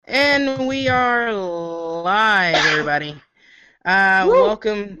And we are live, everybody. Woo!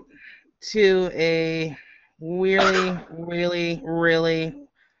 Welcome to a really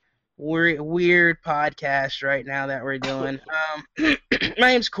weird podcast right now that we're doing. My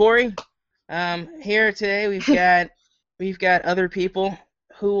name's Corey. Here today we've got other people.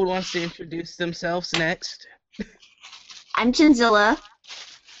 Who wants to introduce themselves next? I'm Ginzilla.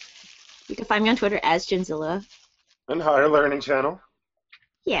 You can find me on Twitter as Ginzilla. And Higher Learning Channel.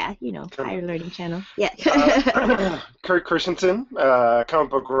 Yeah, higher learning channel. Yeah. Kurt Christensen, Comic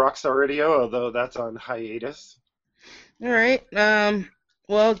Book Rockstar Radio, although that's on hiatus. All right.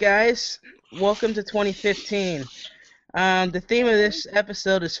 Well, guys, welcome to 2015. The theme of this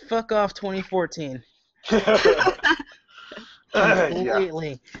episode is "Fuck Off 2014."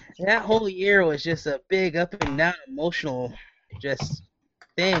 Completely. Yeah. That whole year was just a big up and down emotional just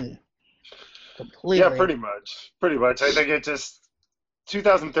thing. Completely. Yeah, pretty much. I think it just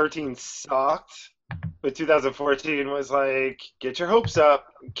 2013 sucked, but 2014 was like get your hopes up,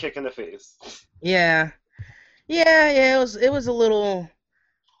 kick in the face. Yeah. It was a little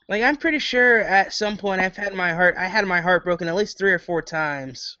like I'm pretty sure at some point I had my heart broken at least 3 or 4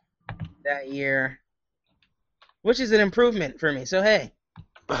 times that year, which is an improvement for me. So hey.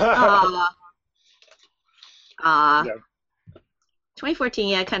 Aww. Yeah. 2014,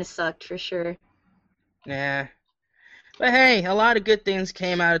 yeah, it kind of sucked for sure. Yeah. But hey, a lot of good things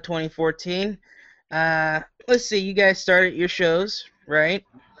came out of 2014. Let's see, you guys started your shows, right?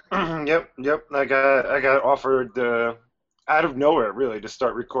 Yep. I got offered out of nowhere, really, to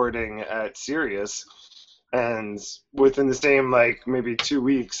start recording at Sirius, and within the same maybe 2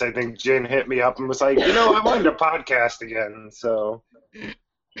 weeks, I think Jen hit me up and was like, I wanted to podcast again, so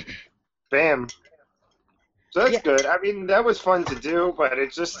bam. So that's good. I mean, that was fun to do, but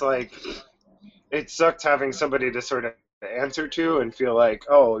it's just it sucked having somebody to sort of answer to and feel like,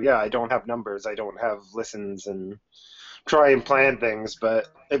 oh yeah, I don't have numbers, I don't have listens, and try and plan things, but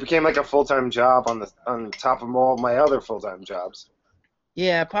it became like a full-time job on top of all my other full-time jobs.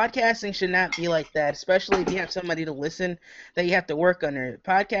 Yeah, podcasting should not be like that, especially if you have somebody to listen that you have to work under.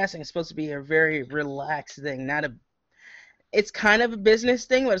 Podcasting is supposed to be a very relaxed thing, not a. It's kind of a business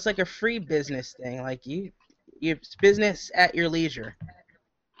thing, but it's like a free business thing. Like it's business at your leisure.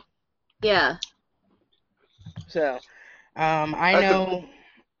 Yeah. So, I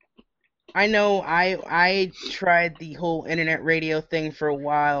tried the whole internet radio thing for a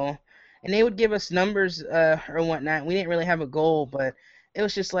while, and they would give us numbers or whatnot. We didn't really have a goal, but it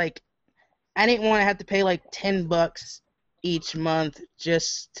was just like I didn't want to have to pay like $10 each month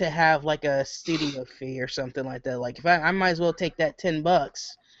just to have like a studio fee or something like that. Like if I might as well take that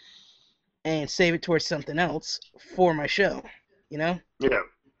 $10 and save it towards something else for my show, you know? Yeah.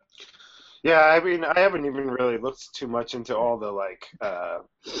 Yeah, I mean, I haven't even really looked too much into all the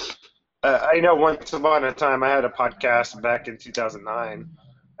I know once upon a time I had a podcast back in 2009,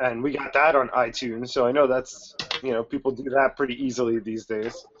 and we got that on iTunes, so I know that's, people do that pretty easily these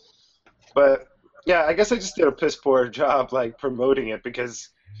days. But, yeah, I guess I just did a piss poor job, promoting it, because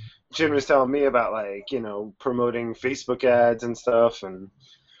Jim was telling me about, promoting Facebook ads and stuff, and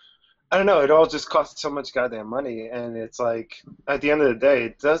I don't know, it all just costs so much goddamn money, and it's like, at the end of the day,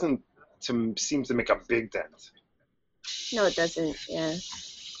 it doesn't seem to make a big dent. No, it doesn't, yeah.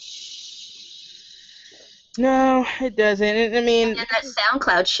 No, it doesn't. I mean, And that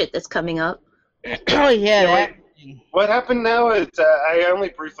SoundCloud shit that's coming up. Oh yeah, that. What happened now is I only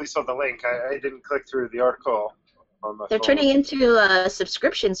briefly saw the link. I didn't click through the article on my They're phone. turning into a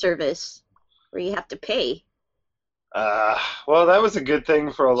subscription service where you have to pay. Well, that was a good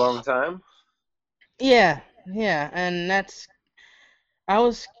thing for a long time. Yeah, and I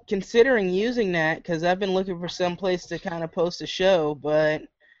was considering using that because I've been looking for some place to kind of post a show, but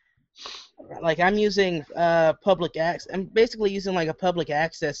I'm using public access. I'm basically using like a public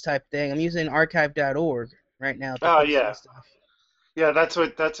access type thing. I'm using archive.org right now. Oh yeah, stuff. Yeah. That's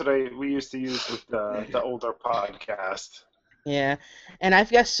what we used to use with the older podcast. Yeah, and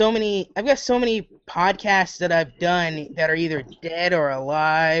I've got so many podcasts that I've done that are either dead or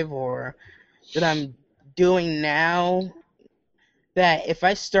alive or that I'm doing now. That if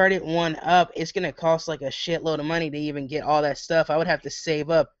I started one up, it's gonna cost like a shitload of money to even get all that stuff. I would have to save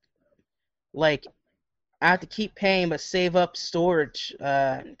up. I have to keep paying, but save up storage,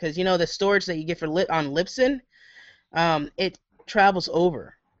 because the storage that you get on Libsyn, it travels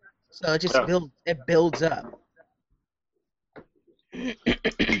over, so it just builds up. I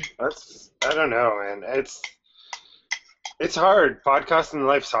don't know, man. It's hard. Podcasting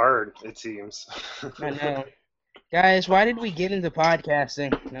life's hard, it seems. I know, guys. Why did we get into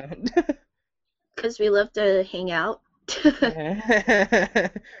podcasting? Because we love to hang out.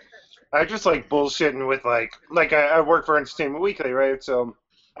 I just like bullshitting with I work for Entertainment Weekly, right? So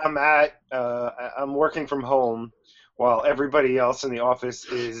I'm working from home while everybody else in the office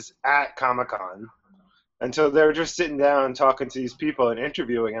is at Comic Con, and so they're just sitting down talking to these people and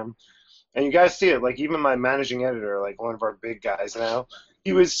interviewing them. And you guys see it, like even my managing editor, like one of our big guys now,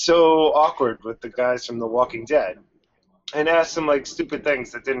 he was so awkward with the guys from The Walking Dead, and asked them like stupid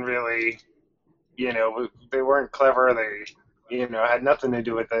things that didn't really, they weren't clever. They, had nothing to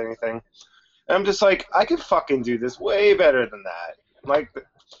do with anything. And I'm just like, I could fucking do this way better than that. Like,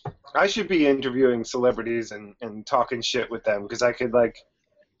 I should be interviewing celebrities and talking shit with them because I could, like,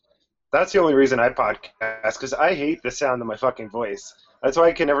 that's the only reason I podcast because I hate the sound of my fucking voice. That's why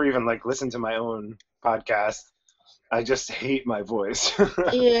I can never even, like, listen to my own podcast. I just hate my voice.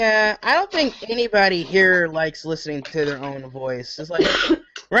 Yeah, I don't think anybody here likes listening to their own voice. It's like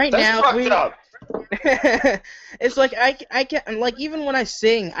right That's now fucked up. it's like I can't like even when I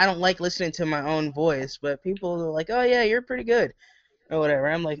sing, I don't like listening to my own voice. But people are like, "Oh yeah, you're pretty good," or whatever.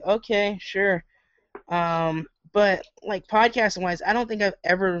 I'm like, "Okay, sure." But like podcasting wise, I don't think I've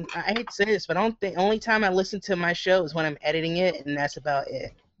ever. I hate to say this, but I don't think only time I listen to my show is when I'm editing it, and that's about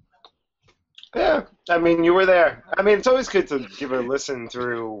it. Yeah, I mean, you were there. I mean, it's always good to give a listen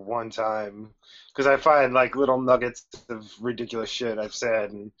through one time because I find like little nuggets of ridiculous shit I've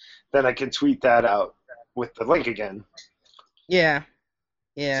said, and then I can tweet that out with the link again. Yeah, So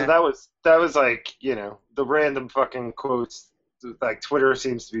yeah. that was like the random fucking quotes. Like Twitter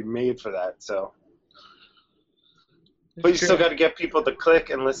seems to be made for that. So, but you It's still true. got to get people to click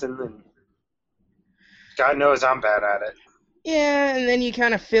and listen, and God knows I'm bad at it. Yeah, and then you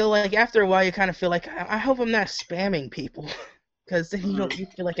kind of feel like after a while you kind of feel like I hope I'm not spamming people, because then you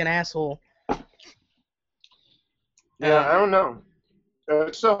feel like an asshole. Yeah, I Um, don't know.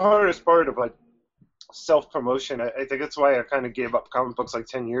 It's the hardest part of like self promotion. I think that's why I kind of gave up comic books like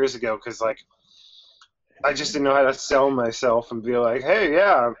 10 years ago because like I just didn't know how to sell myself and be like, hey,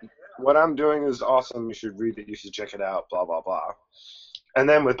 yeah, what I'm doing is awesome. You should read it. You should check it out. Blah blah blah. And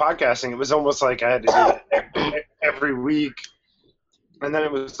then with podcasting, it was almost like I had to do it every week. And then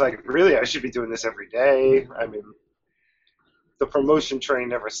it was like, really, I should be doing this every day. I mean, the promotion train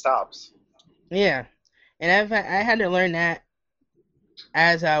never stops. yeah, and I had to learn that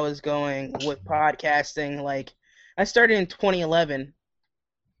as I was going with podcasting. Like I started in 2011,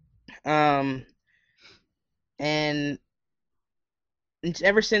 um, and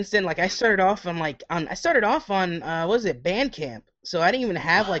ever since then, like I started off on what was it, Bandcamp. So I didn't even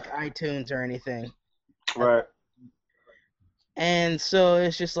have like iTunes or anything. Right. And so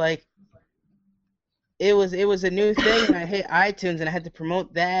it's just like it was a new thing, and I hit iTunes, and I had to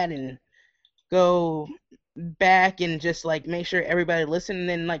promote that and go back and just like make sure everybody listened. And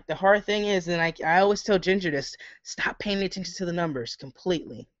then like the hard thing is, and I always tell Ginger this, stop paying attention to the numbers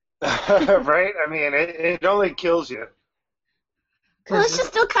completely, Right? I mean, it only kills you. Well, it's because just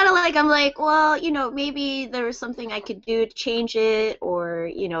still kind of like I'm like, well, maybe there was something I could do to change it, or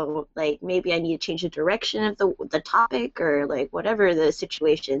like maybe I need to change the direction of the topic, or like whatever the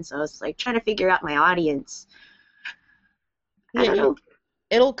situation. So it's like trying to figure out my audience. I yeah, don't know.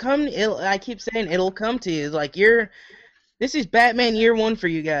 it'll come. I keep saying it'll come to you. Like this is Batman Year One for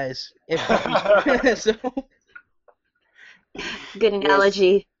you guys. So Good Yes.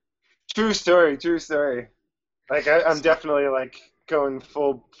 analogy. True story. True story. Like I'm definitely like going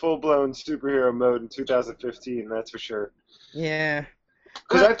full blown superhero mode in 2015. That's for sure. yeah.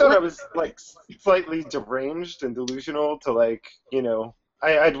 Because I thought I What? was like slightly deranged and delusional to like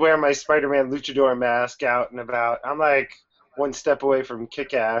I'd wear my Spider-Man luchador mask out and about. I'm like one step away from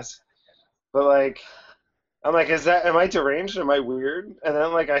kick ass, but like I'm like, am I deranged? Am I weird? And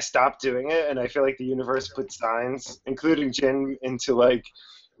then like I stopped doing it, and I feel like the universe put signs, including Jin, into like,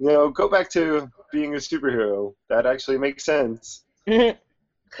 go back to being a superhero. That actually makes sense.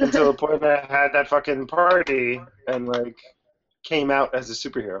 Until the point I had that fucking party and like came out as a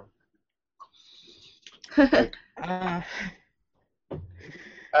superhero. Like, uh,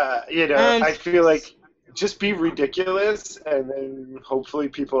 um. I feel like just be ridiculous, and then hopefully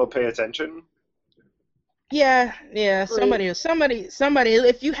people will pay attention. Yeah, yeah. Hopefully. Somebody.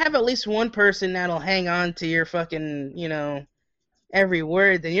 If you have at least one person that'll hang on to your fucking, every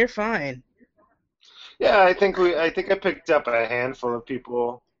word, then you're fine. Yeah, I think I picked up a handful of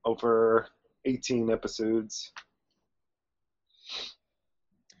people over 18 episodes.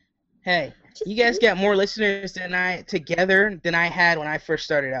 Hey, you guys got more listeners than I had when I first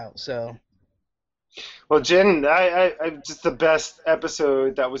started out. So Well, Jen, I just the best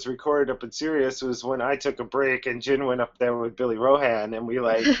episode that was recorded up in Sirius was when I took a break and Jen went up there with Billy Rohan, and we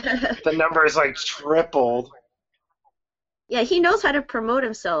like the numbers like tripled. Yeah, he knows how to promote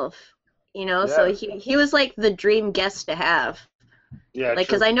himself, you know, so Yeah. he was like the dream guest to have. Yeah, Like,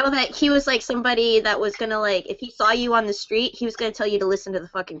 true. because I know that he was like somebody that was gonna like, if he saw you on the street, he was gonna tell you to listen to the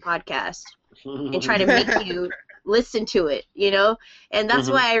fucking podcast and try to make you listen to it, you know? And that's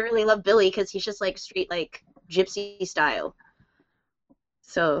Mhm. why I really love Billy, because he's just like street, like gypsy style.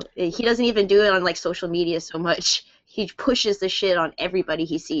 So he doesn't even do it on like social media so much. He pushes the shit on everybody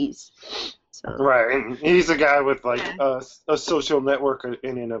he sees. So Right, and he's a guy with like Yeah. a social network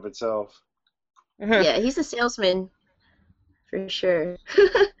in and of itself. yeah, he's a salesman for sure.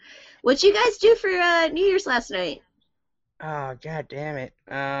 What'd you guys do for New Year's last night? Oh, god damn it.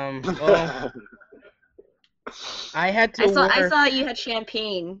 Well, I had I to saw I work. saw you had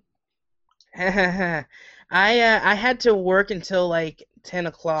champagne. I had to work until like 10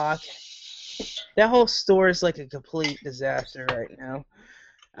 o'clock. That whole store is like a complete disaster right now.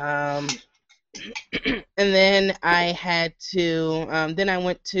 Um, and then I had to. Then I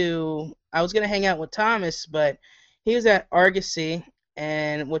was gonna hang out with Thomas, but he was at Argosy,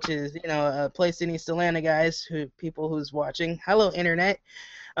 and which is a place in East Atlanta, guys. People who's watching. Hello, internet.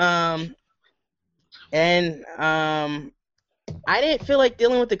 Um, and I didn't feel like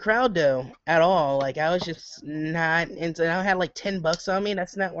dealing with the crowd though at all. Like I was just not into. I had like $10 on me.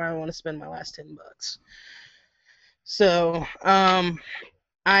 That's not where I want to spend my last $10. So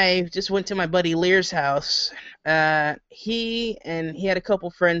I just went to my buddy Lear's house. He had a couple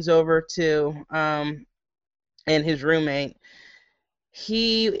friends over too. And his roommate.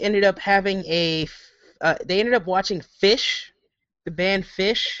 He ended up having they ended up watching Fish, the band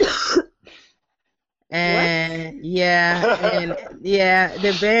Fish. And the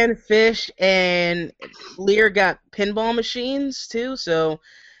band Fish, and Lear got pinball machines too. So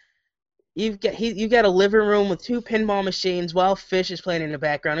you got a living room with 2 pinball machines while Fish is playing in the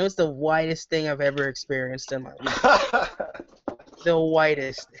background. It was the whitest thing I've ever experienced in my life. The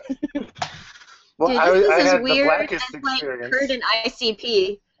whitest. Well, Dude, I, this I is as had the weird blackest as like Kurt experience. and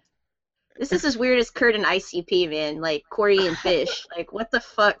ICP. This is as weird as Kurt and ICP, man. Like Corey and Fish. Like, what the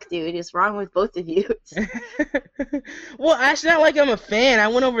fuck, dude, is wrong with both of you? Well, it's not like I'm a fan. I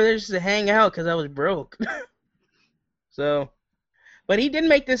went over there just to hang out because I was broke. So, but he did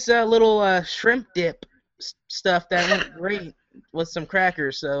make this little shrimp dip stuff that went great with some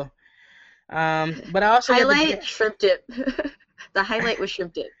crackers. So, but I also got Highlight, shrimp dip. The highlight was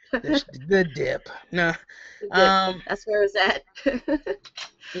shrimp dip. the dip. No, The dip. um, That's where it was at.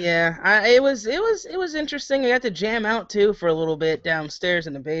 yeah, it was interesting. I got to jam out too for a little bit downstairs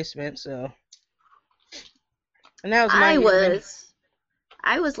in the basement. So, and that was my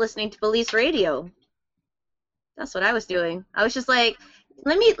I was listening to police radio. That's what I was doing. I was just like,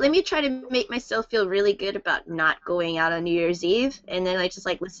 let me try to make myself feel really good about not going out on New Year's Eve, and then I just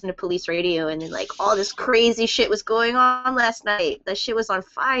like listen to police radio, and then like all this crazy shit was going on last night. That shit was on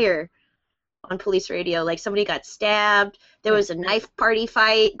fire on police radio. Like somebody got stabbed. There was a knife party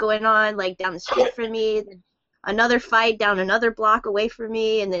fight going on like down the street from me. Then another fight down another block away from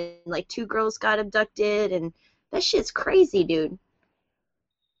me, and then like 2 girls got abducted, and that shit's crazy, dude.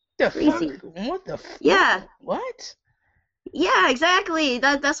 the Crazy. fuck. What the fuck? Yeah. What? Yeah, exactly.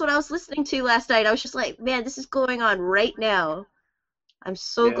 That's what I was listening to last night. I was just like, man, this is going on right now. I'm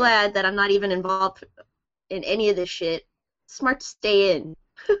so Yeah. glad that I'm not even involved in any of this shit. Smart to stay in.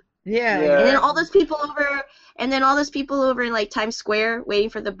 Yeah. Yeah. And then all those people over in like Times Square waiting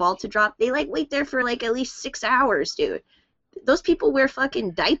for the ball to drop, they like wait there for like at least 6 hours, dude. Those people wear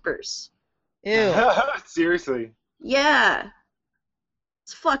fucking diapers. Ew. Seriously. Yeah.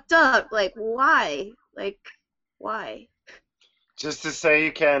 It's fucked up. Like, why? Like, why? Just to say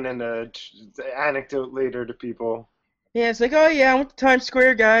you can, and anecdote later to people. Yeah, it's like, oh yeah, I went to Times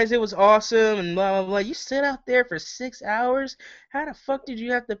Square, guys. It was awesome, and blah blah blah. You sit out there for 6 hours. How the fuck did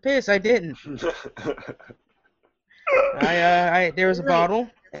you have to piss? I didn't. There was a Like, bottle.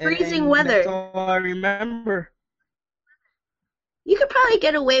 freezing and weather. That's all I remember. You could probably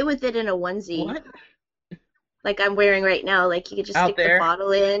get away with it in a onesie. What? Like I'm wearing right now. Like you could just Out stick there? the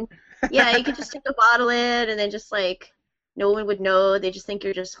bottle in. Yeah, you could just stick the bottle in, and then just like no one would know. They just think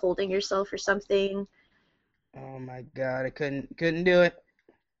you're just holding yourself or something. Oh my god, I couldn't do it.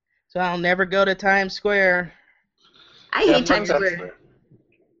 So I'll never go to Times Square. I Yeah, hate fuck Times that Square. shit.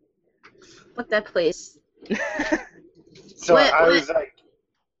 Fuck that place. So What- I what- was like,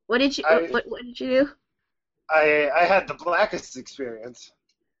 What did you I- what did you do? I had the blackest experience.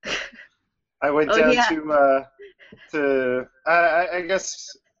 I went Oh, down yeah. to I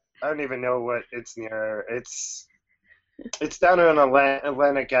guess I don't even know what it's near. It's down on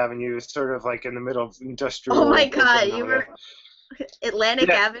Atlantic Avenue, sort of like in the middle of industrial. Oh my god, open you area. were Atlantic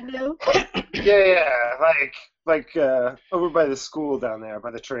Yeah. Avenue? Yeah, like like over by the school down there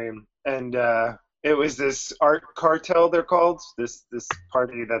by the train, and it was this art cartel. They're called this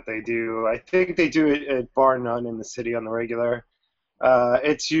party that they do. I think they do it at Bar None in the city on the regular.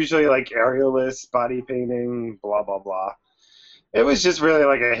 It's usually like aerialists, body painting, blah blah blah. It was just really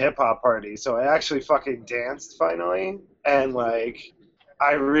like a hip hop party. So I actually fucking danced finally, and like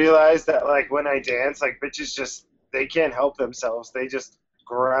I realized that like when I dance, like bitches just they can't help themselves. They just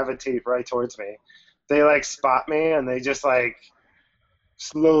gravitate right towards me. They like spot me and they just like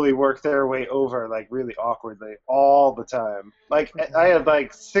slowly work their way over like really awkwardly all the time. Like I had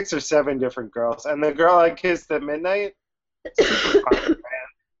like 6 or 7 different girls, and the girl I kissed at midnight, super hot, man.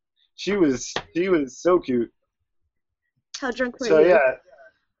 She was so cute. How drunk were So you?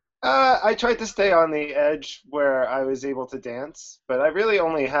 yeah, I tried to stay on the edge where I was able to dance, but I really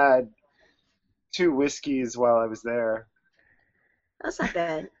only had 2 whiskeys while I was there. That's not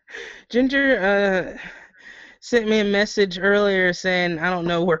bad. Ginger sent me a message earlier saying I don't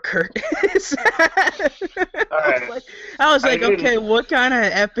know where Kurt is. All right. I was like, I didn't- okay, what kind of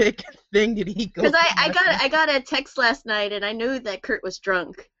epic thing did he go? Because I got a text last night and I knew that Kurt was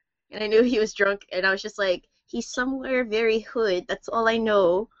drunk. And I knew he was drunk and I was just like, he's somewhere very hood. That's all I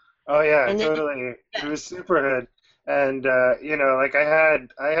know. Oh yeah, And then- totally. yeah. It was super hood, and like I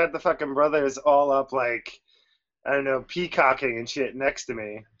had the fucking brothers all up like I don't know peacocking and shit next to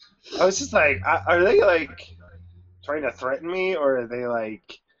me. I was just like, are they like trying to threaten me or are they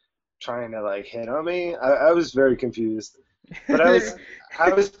like trying to like hit on me? I was very confused, but I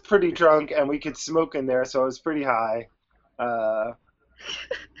was pretty drunk and we could smoke in there, so I was pretty high.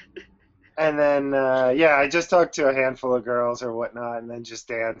 And then I just talked to a handful of girls or whatnot, and then just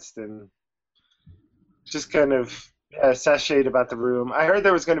danced and just kind of sashayed about the room. I heard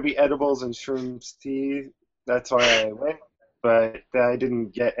there was going to be edibles and shrooms tea. That's why I went, but I didn't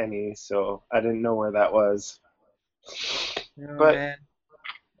get any, so I didn't know where that was. Oh, but- man.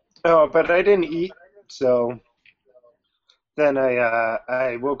 Oh, but I didn't eat, so then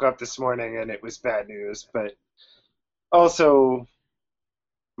I woke up this morning and it was bad news. But also,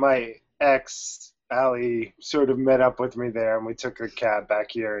 my ex, Allie, sort of met up with me there, and we took a cab back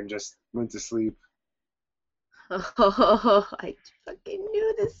here and just went to sleep. Oh, I fucking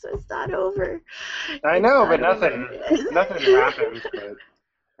knew this was not over. I It's know, but not over. nothing happened. But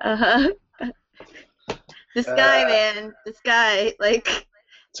Uh-huh. This guy, man. This guy, like,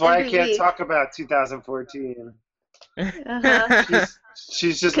 that's why I every can't week. talk about 2014. Uh-huh.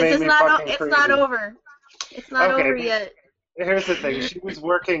 She's just Because made it's me not, fucking it's crazy. not over. It's not Okay, over but- yet. Here's the thing. She was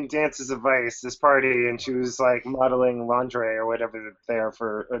working Dances of Vice, this party, and she was like modeling lingerie or whatever there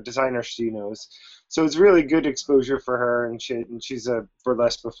for a designer she knows. So it's really good exposure for her and shit. And she's a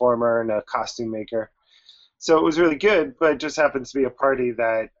burlesque performer and a costume maker. So it was really good, but it just happens to be a party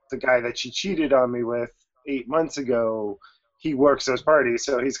that the guy that she cheated on me with 8 months ago, he works those parties,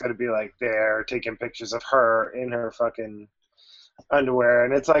 so he's going to be like there taking pictures of her in her fucking underwear.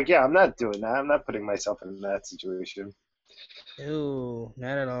 And it's like, yeah, I'm not doing that. I'm not putting myself in that situation. Ooh,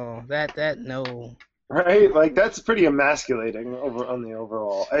 not at all. That no. Right? Like, that's pretty emasculating over on the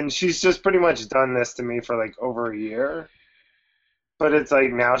overall. And she's just pretty much done this to me for like over a year. But it's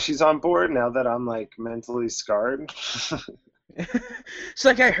like now she's on board, now that I'm like mentally scarred. It's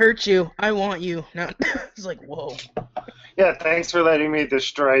like I hurt you. I want you. No, it's like whoa. Yeah, thanks for letting me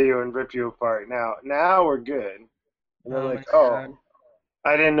destroy you and rip you apart. Now we're good. And they're Oh like, my oh, God.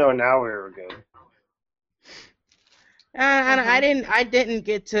 I didn't know now we were good. I didn't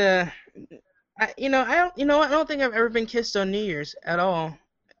get to. I don't think I've ever been kissed on New Year's at all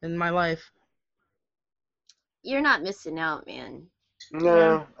in my life. You're not missing out, man.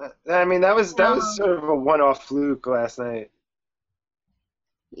 No, I mean that was Um, sort of a one-off fluke last night.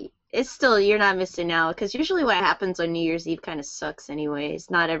 It's still, you're not missing out. Because usually what happens on New Year's Eve kind of sucks anyway. It's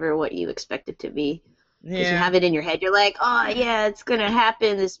not ever what you expect it to be. Because you Yeah. have it in your head. You're like, oh, yeah, it's going to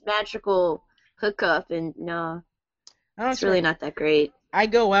happen, this magical hookup. And no, I don't it's really not that great. I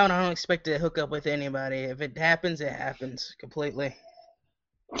go out. I don't expect to hook up with anybody. If it happens, it happens completely.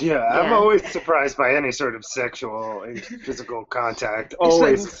 Yeah, I'm Yeah. always surprised by any sort of sexual and physical contact.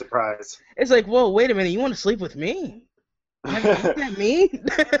 Always a like- surprise. It's like, whoa, wait a minute. You want to sleep with me? Have you looked at me?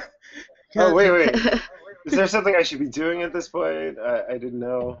 Oh, wait. Is there something I should be doing at this point? I didn't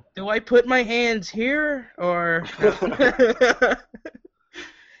know. Do I put my hands here or?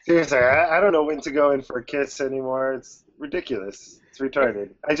 Seriously, I don't know when to go in for a kiss anymore. It's ridiculous. It's retarded.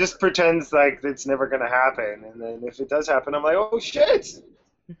 I just pretend like it's never going to happen. And then if it does happen, I'm like, oh, shit.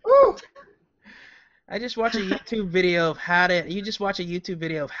 Woo. I just watch a YouTube video of how to. You just watch a YouTube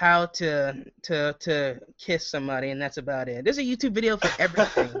video of how to kiss somebody, and that's about it. There's a YouTube video for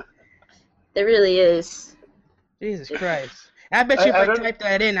everything. There really is. Jesus Christ. I bet you if I I don't. type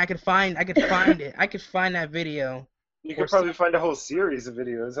that in, I could find it. I could find that video. You Or could probably find a whole series of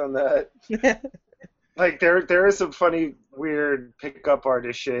videos on that. Like there is some funny, weird pickup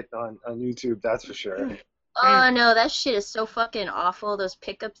artist shit on YouTube. That's for sure. Oh no, that shit is so fucking awful. Those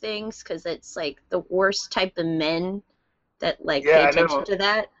pickup things, because it's like the worst type of men that like Yeah, pay I know. attention to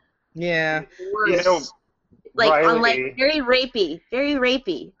that. Yeah. You know, Worst. Like on like Riley. very rapey, very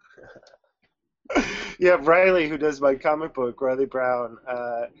rapey. Yeah, Riley, who does my comic book, Riley Brown.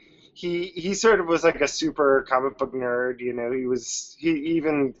 He sort of was like a super comic book nerd. You know, he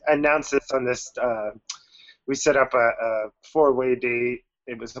even announced this on this. We set up a four-way date.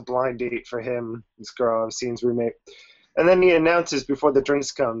 It was a blind date for him, this girl I've seen's roommate, and then he announces before the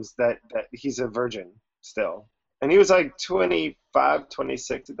drinks comes that he's a virgin still, and he was like 25,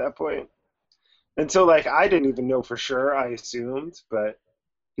 26 at that point. And so like I didn't even know for sure. I assumed, but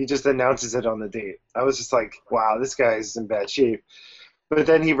he just announces it on the date. I was just like, wow, this guy's in bad shape. But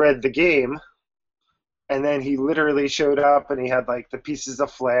then he read the game, and then he literally showed up, and he had like the pieces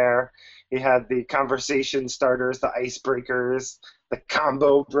of flair. He had the conversation starters, the icebreakers, the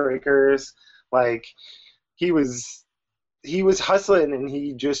combo breakers. Like he was hustling, and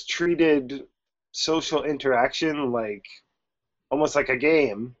he just treated social interaction like almost like a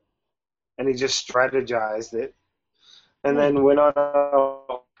game, and he just strategized it, and then went on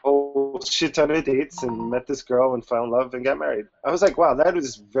a whole shit ton of dates and met this girl and fell in love and got married. I was like, wow, that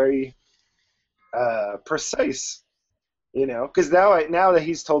was very precise, you know, because now that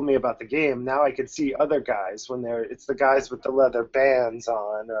he's told me about the game, now I can see other guys when it's the guys with the leather bands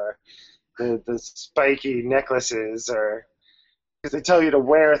on, or the spiky necklaces, or because they tell you to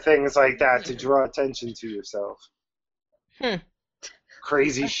wear things like that to draw attention to yourself. Hmm.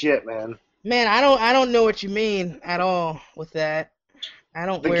 Crazy shit, man. Man, I don't know what you mean at all with that. I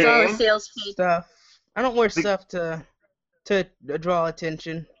don't The wear It's all a game? sales pitch. stuff. I don't wear stuff to draw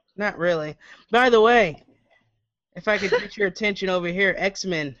attention. Not really. By the way, if I could get your attention over here,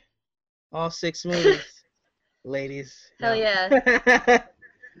 X-Men, all 6 movies, ladies. Hell No. yeah.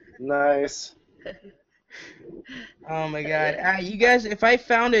 Nice. Oh my God, you guys! If I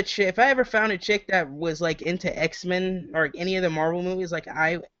ever found a chick that was like into X-Men or any of the Marvel movies, like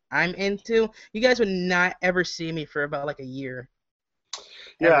I'm into, you guys would not ever see me for about like a year.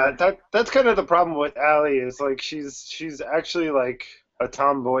 Yeah, Ever. that's kind of the problem with Allie is like she's actually like a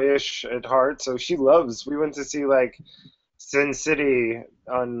tomboyish at heart, so she loves. We went to see like Sin City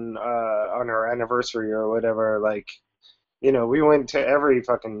on her anniversary or whatever. Like, you know, we went to every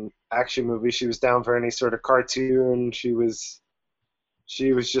fucking action movie. She was down for any sort of cartoon. She was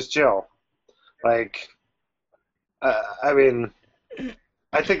just chill. Like, I mean,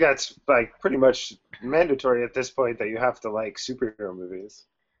 I think that's like pretty much mandatory at this point that you have to like superhero movies.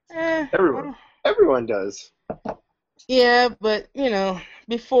 Everyone, Well, everyone does. yeah, but you know,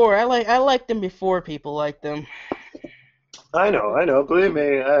 before I liked them before people liked them. I know. Believe me,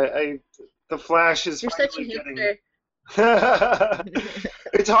 the Flash is You're such a finally getting. hipster.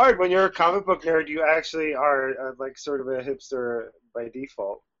 It's hard when you're a comic book nerd. You actually are like sort of a hipster by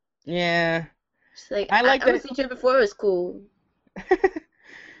default. Yeah, It's like I like I was that. into it before it was cool.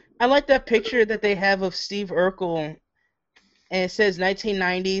 I like that picture that they have of Steve Urkel, and it says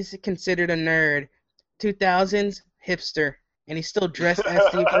 1990s considered a nerd, 2000s hipster, and he's still dressed as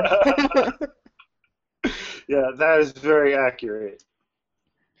Steve Urkel. Yeah, that is very accurate.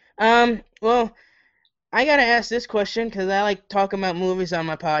 Well, I gotta ask this question because I like talking about movies on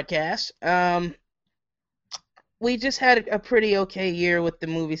my podcast. We just had a pretty okay year with the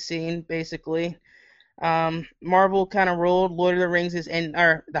movie scene, basically. Marvel kind of rolled. Lord of the Rings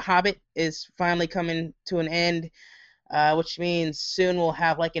or The Hobbit is finally coming to an end, which means soon we'll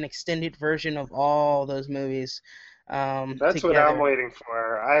have like an extended version of all those movies That's what I'm together. waiting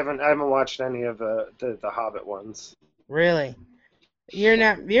for. I haven't watched any of the Hobbit ones. Really, you're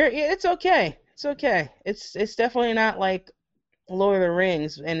not. It's okay. It's okay. It's definitely not like Lord of the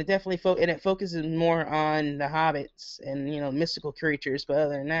Rings, and it focuses more on the hobbits and mystical creatures. But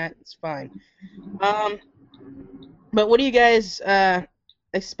other than that, it's fine. Um, but what are you guys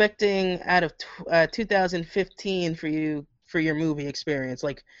expecting out of 2015 for your movie experience?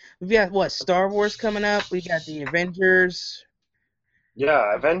 Like we've got what Star Wars coming up. We got the Avengers.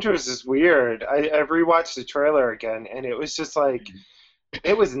 Yeah, Avengers is weird. I rewatched the trailer again, and it was just like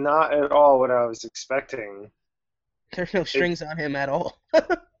it was not at all what I was expecting. There's no It, strings on him at all.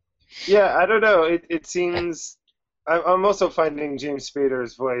 yeah, I don't know. It seems. I'm also finding James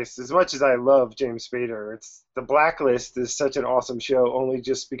Spader's voice. As much as I love James Spader, The Blacklist is such an awesome show, only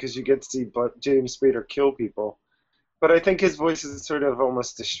just because you get to see James Spader kill people. But I think his voice is sort of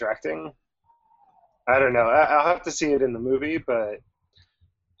almost distracting. I don't know. I'll have to see it in the movie, but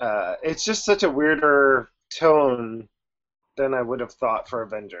it's just such a weirder tone than I would have thought for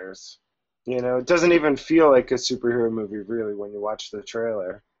Avengers. You know, it doesn't even feel like a superhero movie really when you watch the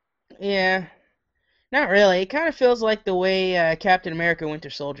trailer. Yeah, not really. It kind of feels like the way Captain America Winter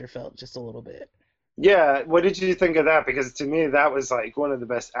Soldier felt, just a little bit. Yeah, what did you think of that? Because to me, that was like one of the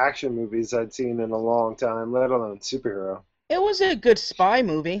best action movies I'd seen in a long time, let alone superhero. It was a good spy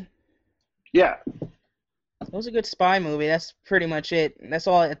movie. Yeah, It was a good spy movie. That's pretty much it. That's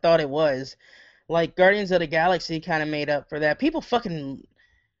all I thought it was. Like Guardians of the Galaxy kind of made up for that. People fucking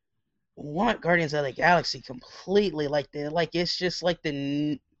want Guardians of the Galaxy completely. Like it's just like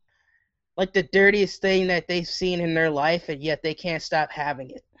the dirtiest thing that they've seen in their life, and yet they can't stop having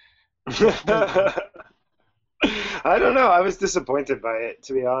it completely. I don't know. I was disappointed by it,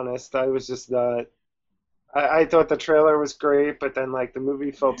 to be honest. I was just not. I thought the trailer was great, but then like the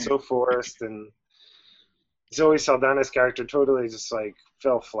movie felt so forced, and Zoe Saldana's character totally just like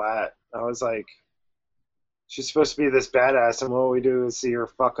fell flat. I was like, she's supposed to be this badass, and all we do is see her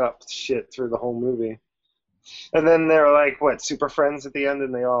fuck up shit through the whole movie. And then they're like, what, super friends at the end,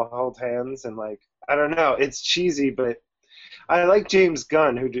 and they all hold hands, and like, I don't know. It's cheesy, but I like James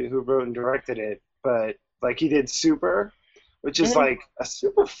Gunn, who wrote and directed it, but like he did Super, which is Mhm. like a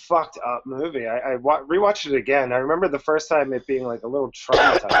super fucked up movie. Rewatched it again. I remember the first time it being like a little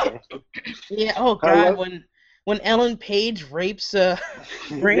traumatizing. Yeah. Oh I God, love, when Ellen Page rapes Rainn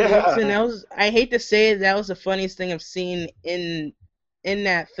Wilson, yeah, that was, I hate to say it, that was the funniest thing I've seen in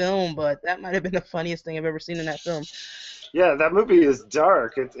that film, but that might have been the funniest thing I've ever seen in that film. yeah. That movie is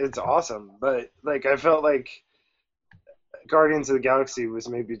dark. It's awesome, but like I felt like Guardians of the Galaxy was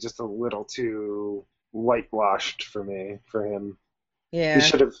maybe just a little too whitewashed for me for him. He Yeah.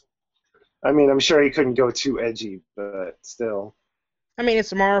 should have. I mean, I'm sure he couldn't go too edgy, but still. I mean,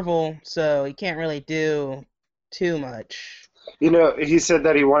 it's Marvel, so you can't really do too much. You know, he said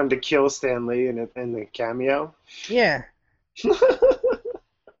that he wanted to kill Stan Lee in the cameo. Yeah.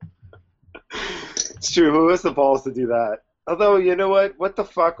 It's true. Who has the balls to do that? Although, you know what? What the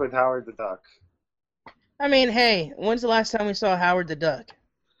fuck with Howard the Duck? I mean, hey, when's the last time we saw Howard the Duck?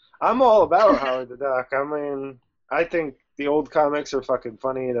 I'm all about Howard the Duck. I mean, I think the old comics are fucking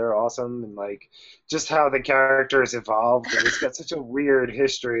funny. They're awesome, and like just how the characters evolved. And it's got such a weird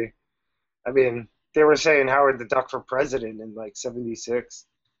history. I mean, they were saying Howard the Duck for president in like '76,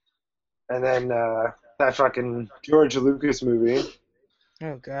 and then that fucking George Lucas movie.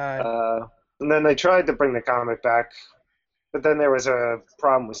 Oh God. Uh, and then they tried to bring the comic back, but then there was a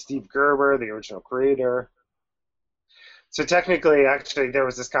problem with Steve Gerber, the original creator. So technically, actually, there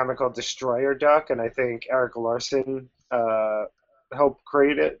was this comic called Destroyer Duck, and I think Eric Larson helped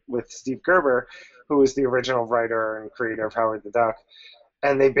create it with Steve Gerber, who was the original writer and creator of Howard the Duck.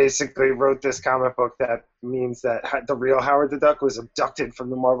 And they basically wrote this comic book that means that the real Howard the Duck was abducted from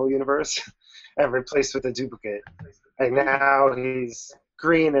the Marvel Universe and replaced with a duplicate. And now he's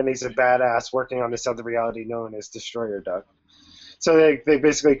green and he's a badass working on this other reality known as Destroyer Duck. So they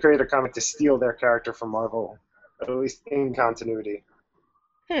basically created a comic to steal their character from Marvel, at least in continuity.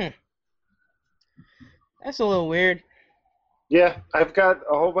 Hmm. That's a little weird. Yeah, I've got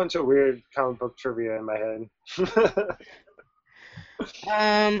a whole bunch of weird comic book trivia in my head.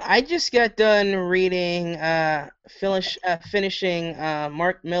 I just got done reading, finishing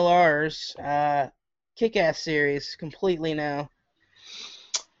Mark Millar's Kick-Ass series completely now.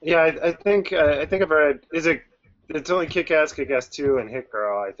 Yeah, I think I've read. Is it? It's only Kick-Ass, Kick-Ass 2, and Hit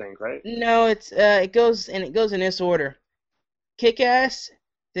Girl. I think, right? No, it goes in this order: Kick-Ass,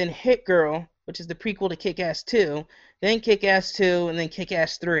 then Hit Girl, which is the prequel to Kick-Ass 2, then Kick-Ass 2, and then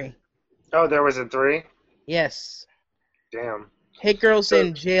Kick-Ass 3. Oh, there was a 3. Yes. Damn. Hit Girl's So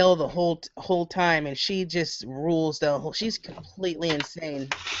in jail the whole time, and she just rules the whole. She's completely insane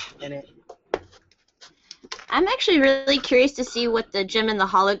in it. I'm actually really curious to see what the Gem and the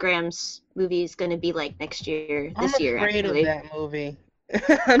Holograms movie is going to be like next year, I'm this year afraid of actually. that movie.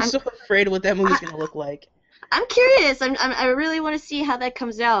 I'm I'm so afraid of what that movie's I, gonna look like. I'm curious. I really want to see how that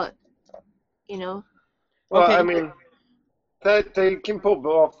comes out. You know. well, I Okay. mean, that they can pull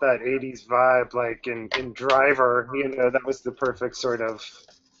off that '80s vibe, like in Driver. You know, that was the perfect sort of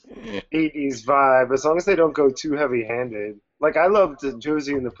 '80s vibe, as long as they don't go too heavy-handed. Like I loved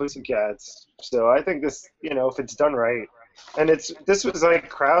Josie and the Pussycats, so I think this, you know, if it's done right, and this was like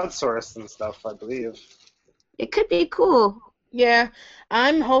crowdsourced and stuff, I believe. It could be cool. Yeah,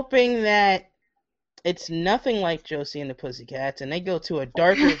 I'm hoping that it's nothing like Josie and the Pussycats, and they go to a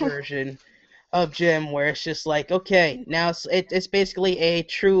darker version of Jim, where it's just like, okay, now it's basically a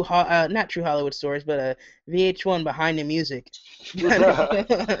true not true Hollywood stories, but a VH1 behind the music.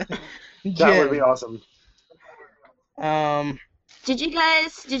 That would be Jim. awesome. Um, Did you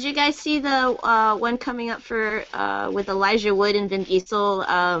guys see the one coming up for with Elijah Wood and Vin Diesel,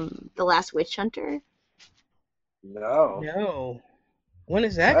 The Last Witch Hunter? No. no. When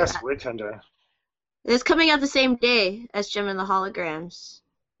is that? Last Witch Hunter. It's coming out the same day as Gem and the Holograms.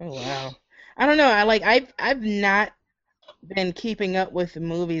 Oh wow. I don't know. I've not been keeping up with the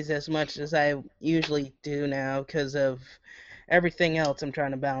movies as much as I usually do now because of everything else I'm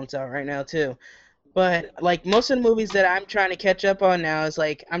trying to balance out right now too. But like most of the movies that I'm trying to catch up on now is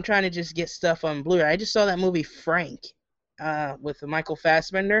like I'm trying to just get stuff on Blu-ray. I just saw that movie Frank, with Michael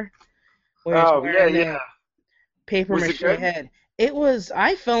Fassbender, where he's Oh, yeah, wearing yeah. that paper Was it mache good? head. It was.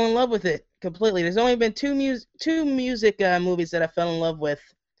 I fell in love with it completely. There's only been two music movies that I fell in love with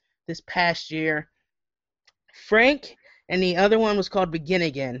this past year. Frank, and the other one was called Begin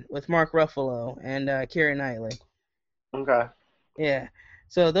Again with Mark Ruffalo and Keira Knightley. Okay. Yeah.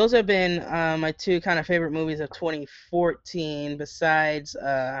 So those have been my two kind of favorite movies of 2014. Besides,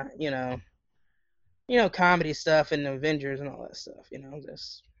 comedy stuff and Avengers and all that stuff.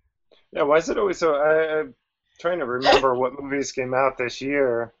 Just. Yeah, why is it always so? I'm trying to remember what movies came out this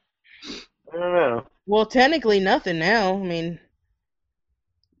year. I don't know. Well, technically nothing now. I mean,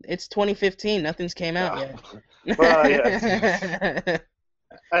 it's 2015. Nothing's came out Oh. yet. Well, yeah.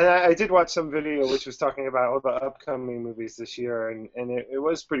 And I did watch some video which was talking about all the upcoming movies this year, and it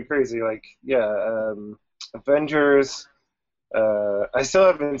was pretty crazy. Like, yeah, Avengers. I still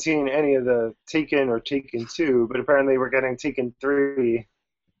haven't seen any of the Taken or Taken 2, but apparently we're getting Taken 3.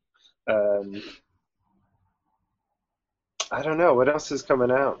 Um, I don't know. What else is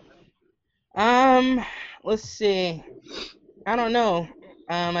coming out? Let's see. I don't know.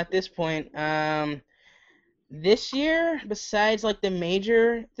 At this point, this year, besides like the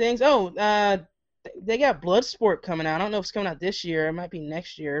major things, they got Bloodsport coming out. I don't know if it's coming out this year. It might be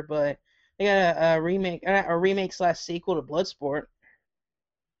next year, but they got a remake slash sequel to Bloodsport.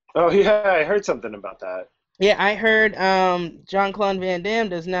 Oh, yeah, I heard something about that. Yeah, I heard Jean-Claude Van Damme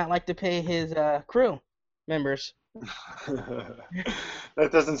does not like to pay his crew members.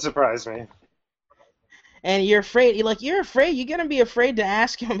 That doesn't surprise me. And you're afraid, you're gonna be afraid to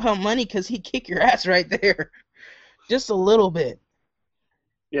ask him about money because he'd kick your ass right there. Just a little bit.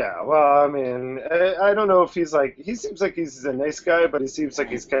 Yeah, well, I mean, I don't know if he seems like he's a nice guy, but he seems like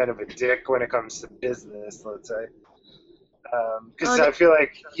he's kind of a dick when it comes to business, let's say. Because I feel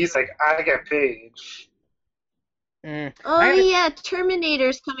like he's like, I get paid. Yeah,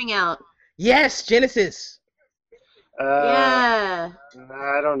 Terminator's coming out. Yes, Genesis. Yeah.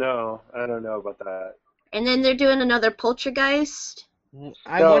 I don't know. I don't know about that. And then they're doing another Poltergeist.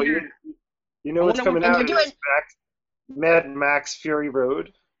 I wonder. You know what's coming out? They're doing Mad Max Fury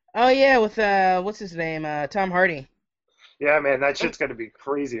Road. Oh yeah, with what's his name? Tom Hardy. Yeah, man, that shit's gonna be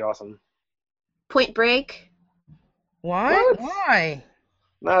crazy awesome. Point Break. What? Why?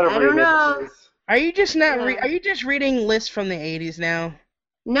 Not a I don't remake, know. please. Are you just not? Are you just reading lists from the 80s now?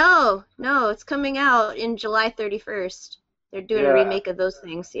 No, it's coming out in July 31st. They're doing a remake of those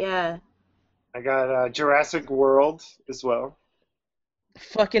things. Yeah. I got Jurassic World as well.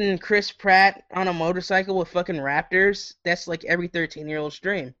 Fucking Chris Pratt on a motorcycle with fucking raptors. That's like every 13-year-old's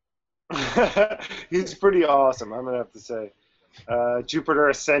dream. He's pretty awesome, I'm gonna have to say. Jupiter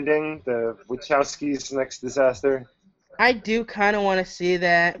Ascending, the Wachowskis' next disaster. I do kind of want to see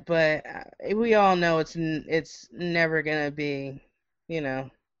that, but we all know it's never gonna be,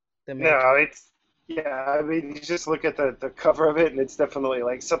 the Matrix. No, I mean, you just look at the cover of it, and it's definitely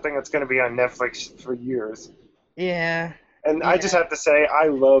like something that's going to be on Netflix for years. Yeah. And I just have to say, I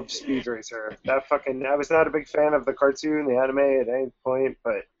love Speed Racer. I was not a big fan of the cartoon, the anime at any point,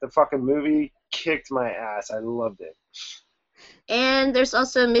 but the fucking movie kicked my ass. I loved it. And there's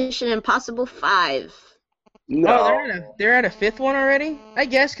also Mission Impossible 5. No. Oh, they're at a fifth one already? I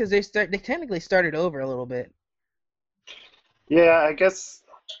guess because they technically started over a little bit. Yeah, I guess.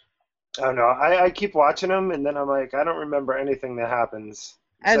 I don't know. I keep watching them, and then I'm like, I don't remember anything that happens.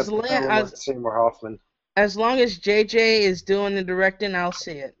 Seymour Hoffman. As long as JJ is doing the directing, I'll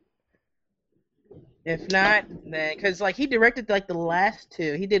see it. If not, then because like he directed like the last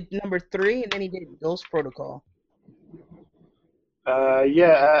two, he did number 3, and then he did Ghost Protocol.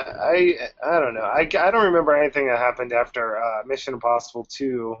 Yeah, I don't know. I don't remember anything that happened after Mission Impossible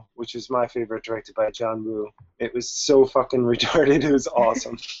 2, which is my favorite, directed by John Woo. It was so fucking retarded. It was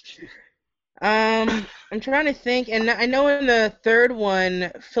awesome. I'm trying to think, and I know in the third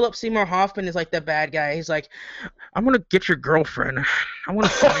one, Philip Seymour Hoffman is like the bad guy. He's like, I'm gonna get your girlfriend. I want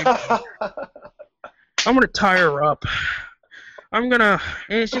to find her. I'm gonna tie her up. And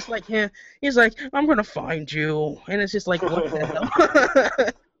it's just like him. He's like, I'm gonna find you, and it's just like, what the hell?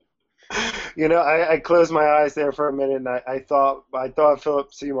 I closed my eyes there for a minute, and I thought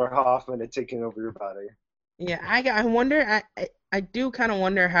Philip Seymour Hoffman had taken over your body. Yeah, I wonder. I do kind of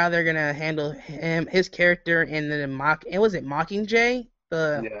wonder how they're gonna handle his character in the was it Mockingjay,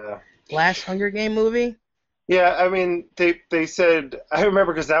 the Yeah. last Hunger Game movie? Yeah, I mean, they said I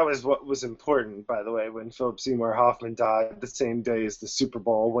remember because that was what was important, by the way, when Philip Seymour Hoffman died the same day as the Super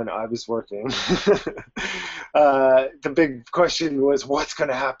Bowl when I was working. The big question was what's going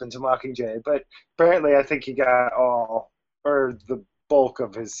to happen to Mockingjay, but apparently I think he got all or the bulk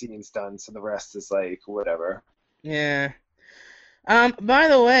of his scenes done, so the rest is like whatever. Yeah. By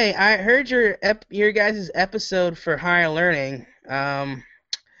the way, I heard your guys' episode for Higher Learning.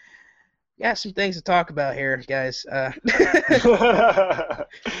 Got some things to talk about here, guys. Oh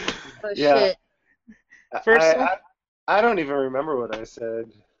Yeah, shit. First I, off, I I don't even remember what I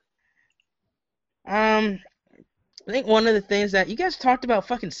said. um, I think one of the things that you guys talked about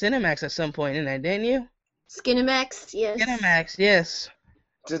fucking Cinemax at some point, didn't you? Skinemax, yes. Cinemax, yes.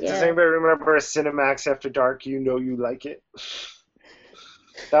 Does Yeah. anybody remember Cinemax After Dark? You know you like it.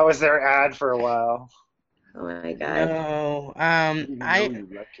 That was their ad for a while. Oh my god. No. You know I you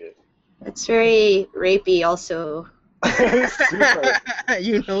like it. It's very rapey also. Super.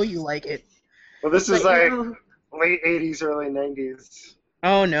 you know you like it. Well, this is But you like know, late '80s, early '90s.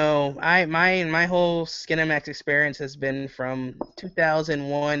 Oh no, my whole Skinemax experience has been from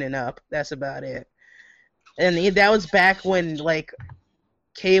 2001 and up. That's about it. And that was back when like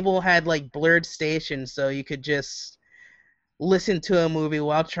cable had like blurred stations, so you could just listen to a movie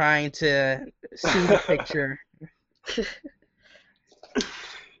while trying to see the picture.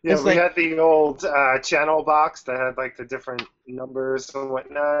 Yeah, It's we like had the old channel box that had like the different numbers and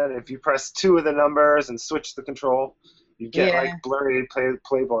whatnot. If you press two of the numbers and switch the control, you get yeah, like blurry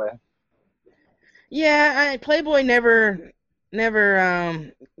Playboy. yeah. Playboy never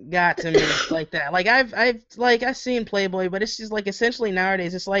got to me like that. Like I've seen Playboy, but it's just like essentially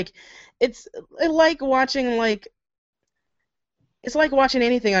nowadays it's like watching like it's like watching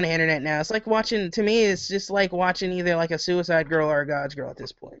anything on the internet now. It's like watching to me. It's just like watching either like a Suicide Girl or a God's Girl at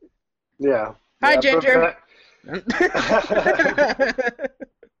this point. Yeah, Hi, yeah, but Ginger.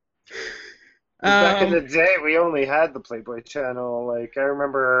 back in the um, day, we only had the Playboy channel. Like I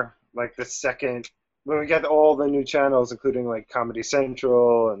remember, like the second when we got all the new channels, including like Comedy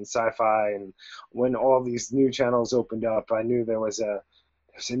Central and Sci-Fi, and when all these new channels opened up, I knew there's a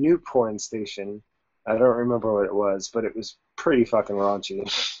new porn station. I don't remember what it was, but it was pretty fucking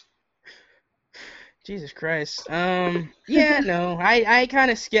raunchy. Jesus Christ. Yeah, no, I kind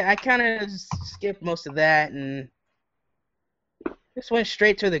of skipped most of that and just went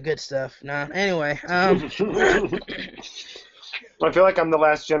straight to the good stuff. No, anyway, I feel like I'm the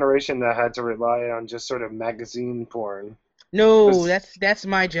last generation that had to rely on just sort of magazine porn. no, 'Cause- that's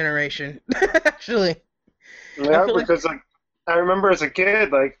my generation. Actually, I yeah, feel like because like I remember as a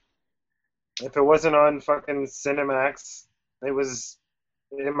kid, like if it wasn't on fucking Cinemax, it was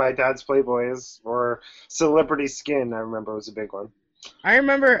in my dad's Playboys or Celebrity Skin. I remember was a big one. I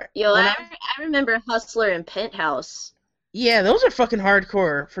remember yo, when I, I I remember Hustler and Penthouse. yeah, those are fucking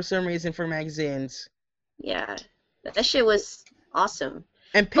hardcore for some reason for magazines. Yeah. That shit was awesome.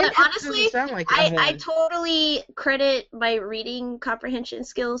 And But Penthouse doesn't honestly, sound like I one. totally credit my reading comprehension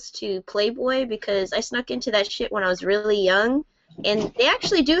skills to Playboy because I snuck into that shit when I was really young, and they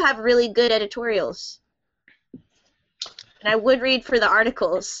actually do have really good editorials. And I would read for the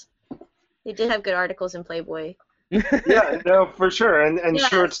articles. They did have good articles in Playboy. Yeah, no, for sure, and Yeah,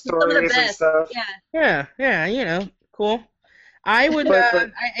 short some of the stories and best. stuff. Yeah. Yeah, cool. I would. But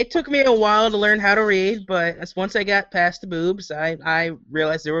It took me a while to learn how to read, but once I got past the boobs, I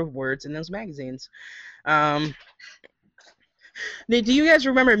realized there were words in those magazines. Um, do you guys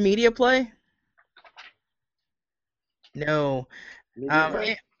remember Media Play? No. media Um,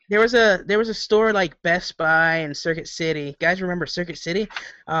 play? it, there was a store like Best Buy and Circuit City. Guys, remember Circuit City?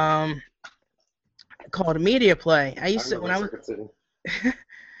 Um, called Media Play. I I used to when remember I was Circuit City.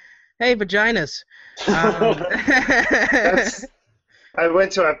 hey vaginas. Um, That's I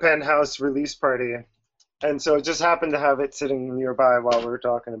went to a Penthouse release party, and so it just happened to have it sitting nearby while we were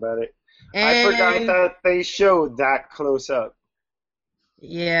talking about it. I forgot and that they showed that close up.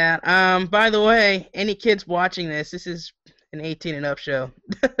 yeah. By the way, any kids watching this, this is an 18 and up show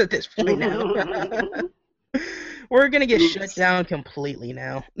at this point now. We're gonna get shut Oops. down completely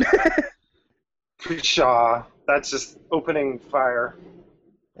now. Pshaw. That's just opening fire.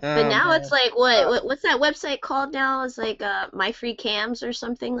 But now Man. it's like what's that website called now? It's like My Free Cams or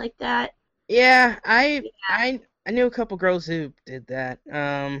something like that. Yeah, I knew a couple girls who did that.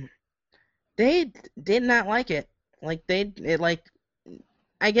 They did not like it. Like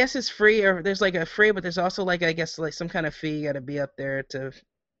I guess it's free, or there's like a free, but there's also like I guess like some kind of fee you got to be up there to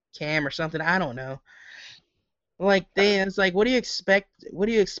cam or something. I don't know. Like it's like, what do you expect? What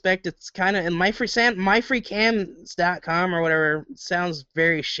do you expect? It's kind of, and myfreecams.com or whatever sounds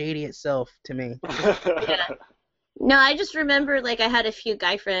very shady itself to me. Yeah. No, I just remember like I had a few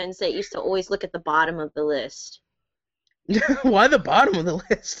guy friends that used to always look at the bottom of the list. Why the bottom of the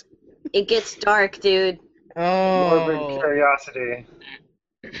list? It gets dark, dude. Morbid Oh, curiosity.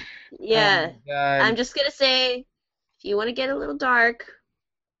 Yeah. oh my God. I'm just gonna say, if you want to get a little dark,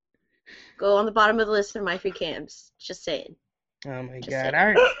 go on the bottom of the list of my free cams. Just saying. Oh my Just God.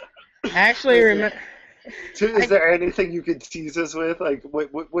 saying. I actually remember. Is there anything you could tease us with? Like,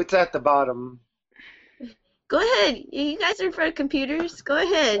 what's at the bottom? Go ahead. You guys are in front of computers. Go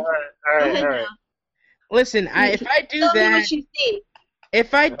ahead. All Go right, ahead all right. now. Listen, if I do Tell me that, what you see.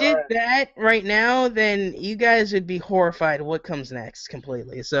 if I did Alright. that right now, then you guys would be horrified what comes next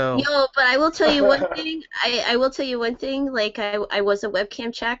completely. So. Yo, but I will tell you one thing. I will tell you one thing. Like I was a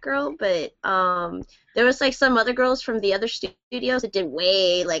webcam chat girl, but there was like some other girls from the other studios that did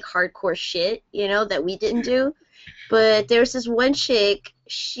way like hardcore shit, you know, that we didn't do. But there's this one chick.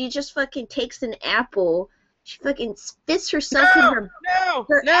 She just fucking takes an apple. She fucking spits herself in her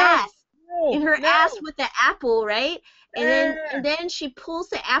ass. In her ass with the apple, right? And then she pulls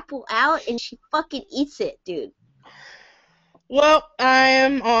the apple out and she fucking eats it, dude. Well,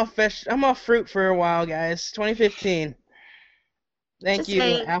 I'm off fruit for a while, guys. 2015. Thank Just you,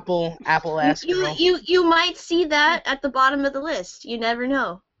 saying. Apple ass girl. You might see that at the bottom of the list. You never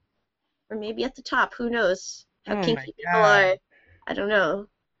know. Or maybe at the top. Who knows? How Oh kinky my people God. are. I don't know.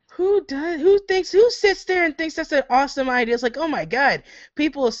 Who sits there and thinks that's an awesome idea? It's like, oh my God,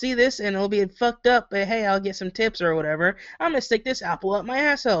 people will see this and it'll be fucked up, but hey, I'll get some tips or whatever. I'm gonna stick this apple up my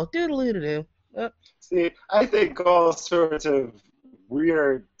asshole. Doodle-doo-doo. See, I think all sorts of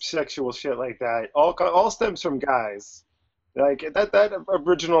weird sexual shit like that all stems from guys. Like that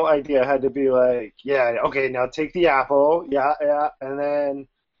original idea had to be like, yeah, okay, now take the apple, yeah, and then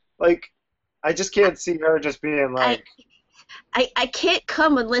like I just can't see her just being like. I can't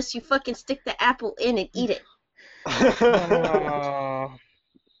come unless you fucking stick the apple in and eat it.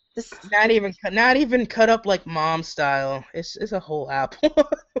 This, Not even cut up like mom style. It's a whole apple.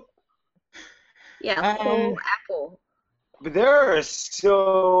 yeah, whole apple. But there are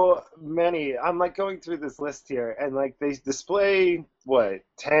so many. I'm like going through this list here, and like they display what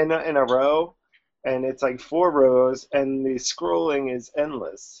 10 in a row, and it's like 4 rows, and the scrolling is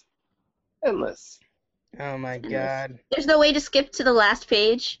endless. Endless. Oh my God. There's no way to skip to the last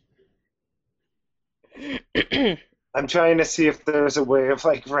page. I'm trying to see if there's a way of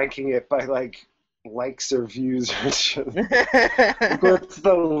like ranking it by like likes or views or shit. What's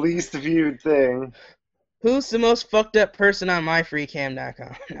the least viewed thing? Who's the most fucked up person on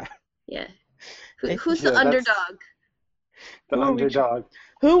myfreecam.com? No. Yeah. Who's the underdog? The underdog.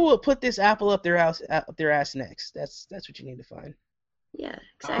 Who will put this apple up their ass next? That's what you need to find. Yeah,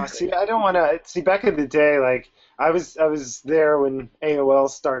 exactly. See, I don't want to. See, back in the day, like I was there when AOL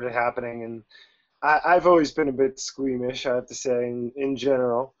started happening, and I've always been a bit squeamish, I have to say, in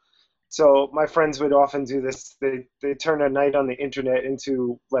general. So my friends would often do this. They turn a night on the internet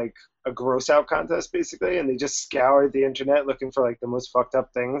into like a gross out contest, basically, and they just scoured the internet looking for like the most fucked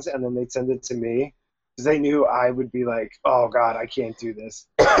up things, and then they'd send it to me because they knew I would be like, oh God, I can't do this.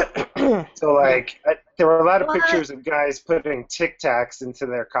 So like there were a lot of pictures of guys putting Tic Tacs into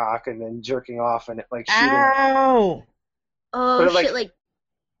their cock and then jerking off and like shooting. Ow! Oh But, shit! Like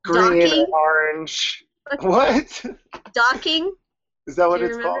green docking? or orange. What? Docking? Is that what Do you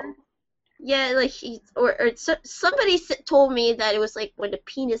it's remember? called? Yeah, like somebody told me that it was like when a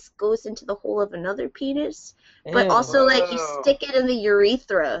penis goes into the hole of another penis, but Ew. also like you Oh. stick it in the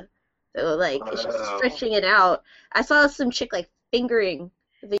urethra, so like it's just Oh. stretching it out. I saw some chick like fingering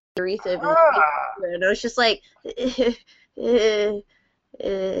the urethra, and I was just like,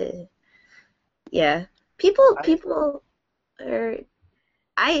 yeah. People are.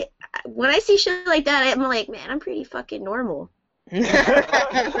 When I see shit like that, I'm like, man, I'm pretty fucking normal.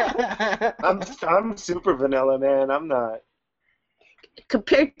 I'm super vanilla, man. I'm not.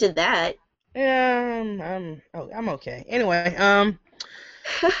 Compared to that. Yeah, I'm okay. Anyway, I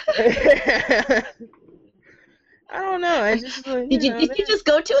don't know. I just Did you just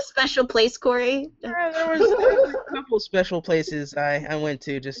go to a special place, Corey? there was a couple special places I went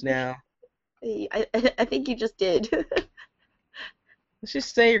to just now. I think you just did. Let's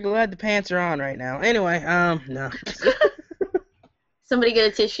just say you're glad the pants are on right now. Anyway, no. Somebody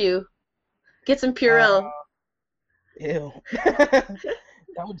get a tissue. Get some Purell. Ew.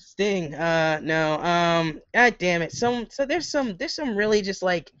 That would sting. No. God damn it. There's some really just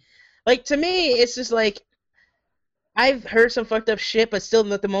like to me, it's just like I've heard some fucked up shit, but still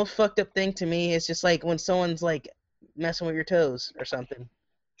the most fucked up thing to me is just like when someone's like messing with your toes or something.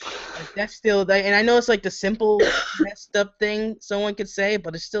 Like that's still like, and I know it's like the simple messed up thing someone could say,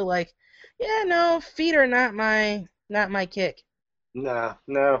 but it's still like, yeah, no, feet are not my kick. No,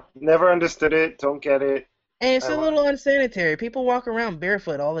 no, never understood it. Don't get it. And it's I a love, little unsanitary. People walk around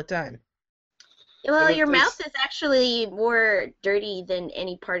barefoot all the time. and Well, your mouth it's is actually more dirty than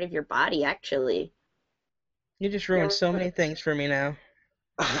any part of your body, actually. You just ruined so many things for me now.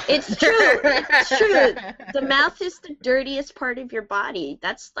 It's true. It's true. The mouth is the dirtiest part of your body.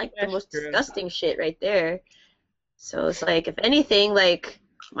 That's like the That's most true. disgusting shit right there. So it's like, if anything, like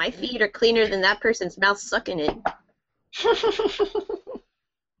my feet are cleaner than that person's mouth sucking it.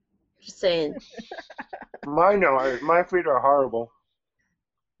 Just saying. Mine are. My feet are horrible.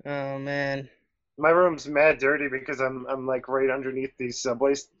 Oh man. My room's mad dirty because I'm like right underneath the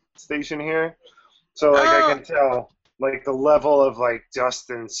subway station here, so like I Oh, can tell like the level of like dust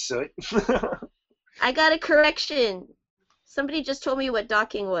and soot. I got a correction. Somebody just told me what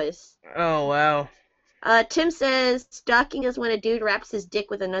docking was. Oh wow. Tim says docking is when a dude wraps his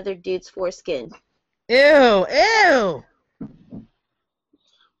dick with another dude's foreskin. Ew, ew.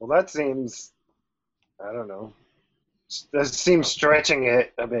 Well, that seems, I don't know. That seems stretching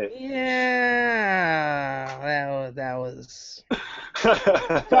it a bit. Yeah, that was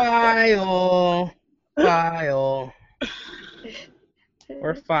file, file.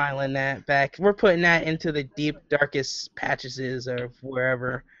 We're filing that back. We're putting that into the deep, darkest patches of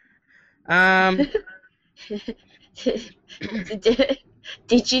wherever.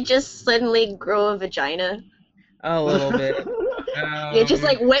 Did you just suddenly grow a vagina? A little bit. It just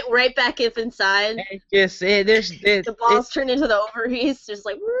like went right back up inside. The balls turned into the ovaries, just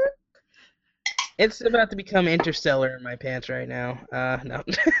like. Whoop. It's about to become Interstellar in my pants right now. No.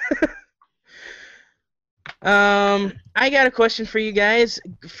 I got a question for you guys.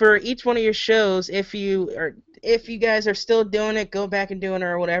 For each one of your shows, if you guys are still doing it, go back and doing it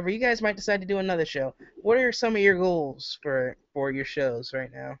or whatever, you guys might decide to do another show. What are some of your goals for your shows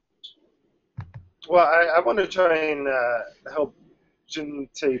right now? Well, I want to try and help Jin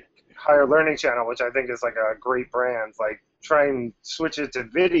take Higher Learning Channel, which I think is like a great brand. Like, try and switch it to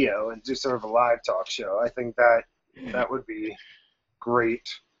video and do sort of a live talk show. I think that would be great.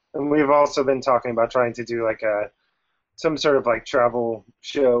 And we've also been talking about trying to do like some sort of like travel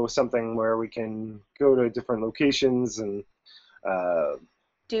show, something where we can go to different locations and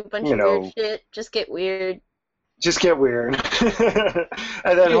do a bunch of weird shit. Just get weird. Just get weird.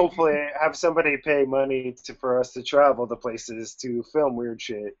 And then hopefully have somebody pay money for us to travel to places to film weird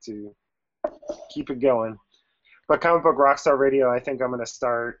shit to keep it going. But Comic Book Rockstar Radio, I think I'm going to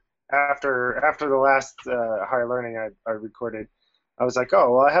start after the last Higher Learning I recorded. I was like,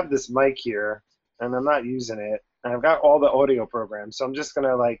 oh, well, I have this mic here, and I'm not using it. And I've got all the audio programs, so I'm just going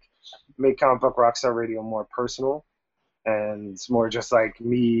to like make Comic Book Rockstar Radio more personal and more just like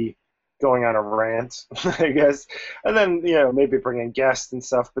me going on a rant, I guess. And then, maybe bring in guests and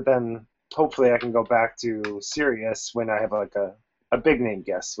stuff, but then hopefully I can go back to Sirius when I have like a big name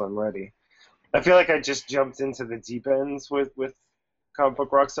guest when I'm ready. I feel like I just jumped into the deep ends with Comic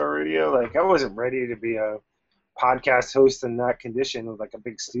Book Rockstar Radio. Like, I wasn't ready to be a podcast host in that condition with like a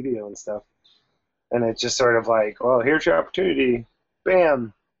big studio and stuff. And it's just sort of like, well, here's your opportunity.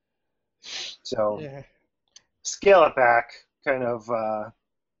 Bam. So, Yeah. Scale it back, kind of,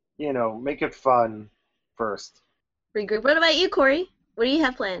 make it fun first. Regroup. What about you, Corey? What do you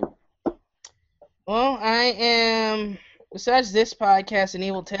have planned? Well, I am, besides this podcast and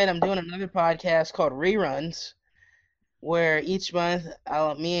Evil Ted, I'm doing another podcast called Reruns, where each month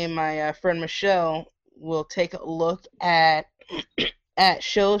me and my friend Michelle will take a look at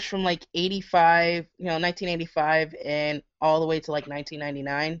shows from like 1985 and all the way to like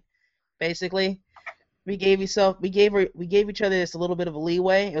 1999, basically. We gave each other this a little bit of a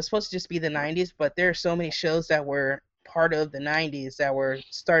leeway. It was supposed to just be the 90s, but there are so many shows that were part of the 90s that were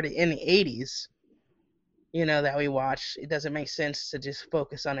started in the 80s, that we watched. It doesn't make sense to just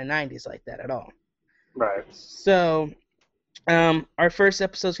focus on the 90s like that at all. Right. So, our first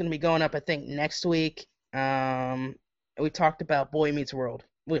episode is going to be going up, I think, next week. We talked about Boy Meets World.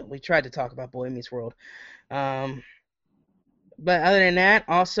 We tried to talk about Boy Meets World. But other than that,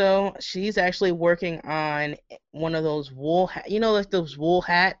 also, she's actually working on one of those wool, like those wool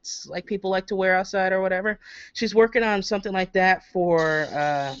hats like people like to wear outside or whatever. She's working on something like that for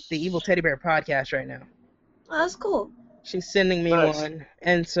the Evil Teddy Bear podcast right now. Oh, that's cool. She's sending me Nice. one,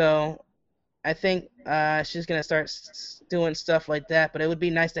 and so I think she's gonna start doing stuff like that. But it would be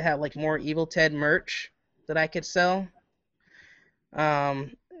nice to have like more Evil Ted merch that I could sell,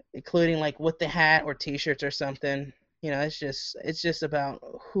 um, including like with the hat or T-shirts or something. You know, it's just about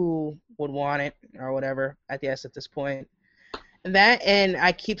who would want it or whatever. I guess at this point. That and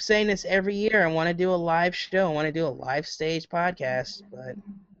I keep saying this every year. I want to do a live show. I want to do a live stage podcast, but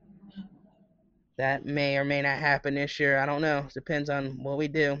that may or may not happen this year. I don't know. Depends on what we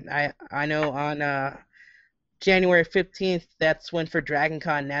do. I know on January 15th, that's when for Dragon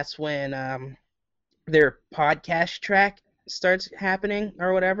Con, that's when their podcast track starts happening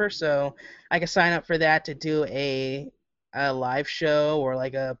or whatever. So I can sign up for that to do a live show or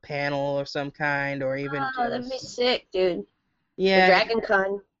like a panel of some kind or even Oh, that'd be just sick, dude. The yeah. Dragon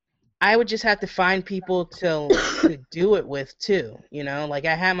Con. I would just have to find people to do it with too. You know, like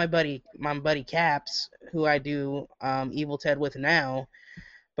I have my buddy Caps, who I do Evil Ted with now,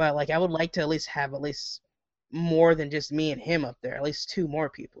 but like I would like to at least have at least more than just me and him up there. At least two more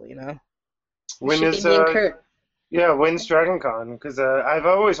people. You know. It When should be is me and Kurt. yeah, when's Dragon Con? Because I've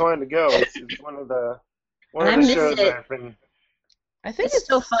always wanted to go. It's one I of the miss shows it. I've been. I think It's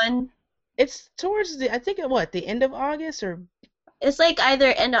so fun. it's towards the I think what the end of August or It's like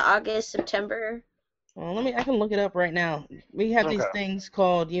either end of August, September. well, I can look it up right now. We have these Okay. things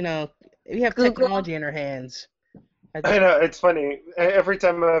called we have Google. technology in our hands. I know it's funny. Every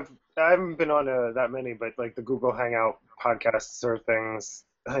time I haven't been on that many, but like the Google Hangout podcasts or things,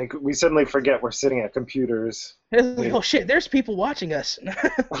 like we suddenly forget we're sitting at computers. It's like, oh shit, there's people watching us.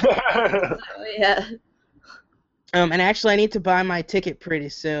 Oh, yeah. And actually, I need to buy my ticket pretty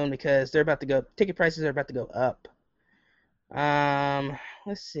soon because ticket prices are about to go up.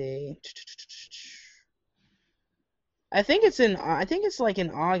 Let's see. I think it's like in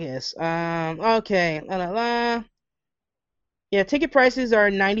August. Okay. La, la, la. Yeah, ticket prices are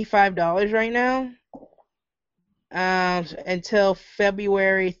 $95 right now. Until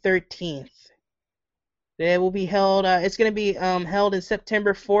February 13th. It will be held. It's going to be held in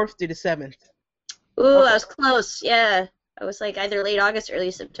September 4th through the 7th. Ooh, Okay. I was close. Yeah. I was like either late August,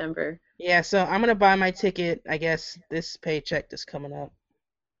 early September. Yeah, so I'm gonna buy my ticket. I guess this paycheck that's coming up.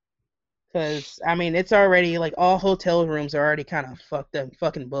 Cause I mean, it's already like all hotel rooms are already kind of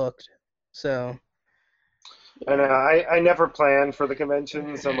fucking booked. So And I never plan for the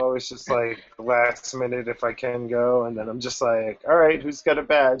conventions. I'm always just like last minute if I can go, and then I'm just like, all right, who's got a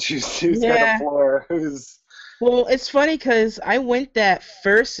badge? Who's got a yeah. floor? Who's Well, it's funny because I went that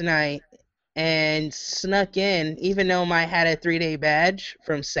first night and snuck in, even though I had a 3-day badge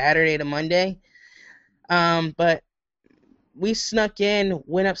from Saturday to Monday. But we snuck in,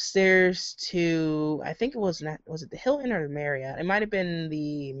 went upstairs to I think it was it the Hilton or the Marriott? It might have been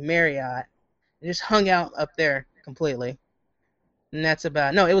the Marriott. And just hung out up there completely. And that's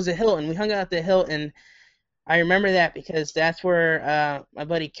about no, it was a Hilton. We hung out at the Hilton. I remember that because that's where my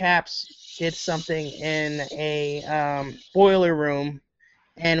buddy Caps did something in a boiler room,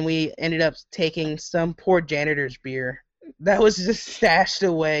 and we ended up taking some poor janitor's beer that was just stashed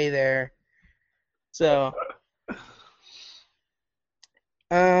away there. So,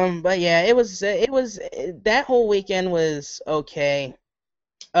 but yeah, it was that whole weekend was okay,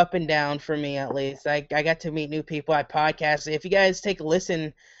 up and down for me at least. I got to meet new people. I podcasted. If you guys take a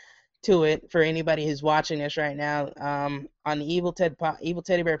listen to it for anybody who's watching this right now, on the Evil Teddy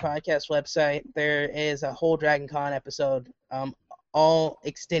Bear podcast website, there is a whole Dragon Con episode, all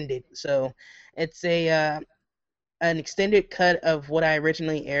extended. So it's an extended cut of what I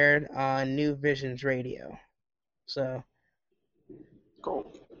originally aired on New Visions Radio. So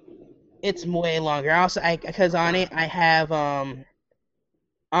cool? it's way longer. Also, because on it I have on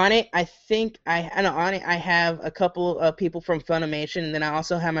it, I know on it I have a couple of people from Funimation, and then I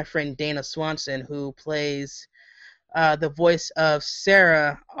also have my friend Dana Swanson who plays the voice of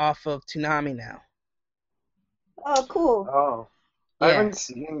Sarah off of Toonami now. Oh, cool. Oh, I Yeah, haven't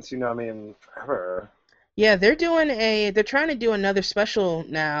seen Tsunami in forever. yeah, they're trying to do another special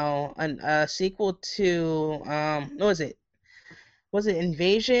now, a sequel to what was it? Was it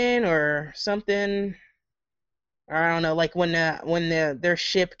Invasion or something? Or I don't know, like when their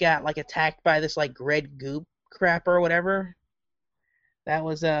ship got like attacked by this like red goop crap or whatever. That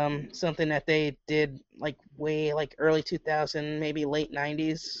was something that they did like way like early 2000, maybe late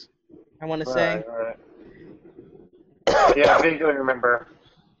 90s, I want to say. Right, right. Yeah, I vaguely remember.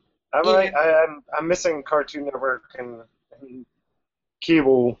 Yeah. I'm missing Cartoon Network and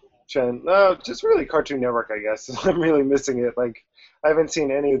cable channel. No, just really Cartoon Network, I guess. I'm really missing it. Like, I haven't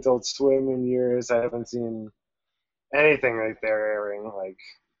seen any Adult Swim in years. I haven't seen anything like they're airing. Like,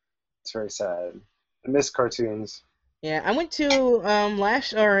 it's very sad. I miss cartoons. Yeah, I went to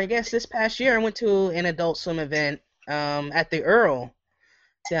I guess this past year, I went to an Adult Swim event at the Earl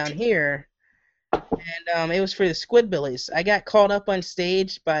down here, and it was for the Squidbillies. I got called up on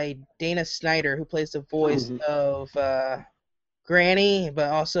stage by Dana Snyder, who plays the voice of Granny,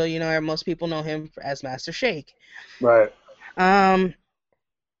 but also, most people know him as Master Shake. Right. Um,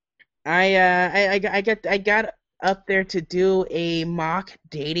 I got up there to do a mock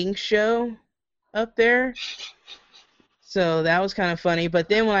dating show up there. So that was kind of funny. But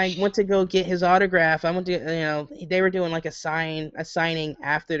then when I went to go get his autograph, I went to, they were doing like a signing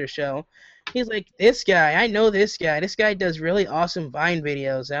after the show. He's like, this guy, I know this guy. This guy does really awesome Vine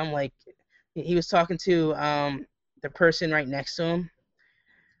videos. And I'm like, he was talking to the person right next to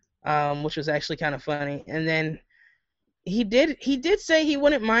him, which was actually kind of funny. And then he did say he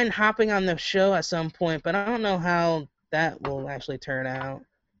wouldn't mind hopping on the show at some point, but I don't know how that will actually turn out.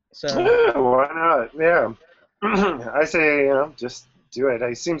 So Yeah, why not? Yeah. I say, just do it.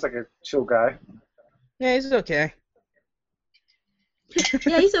 He seems like a chill guy. yeah, he's okay.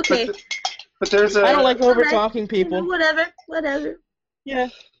 Yeah, he's okay. But there's a. I don't like Alright. over talking people. Whatever. Yeah,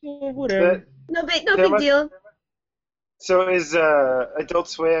 whatever. No big There must- deal. So is Adult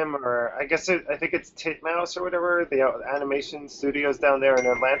Swim, or I think it's Titmouse or whatever, the animation studios down there in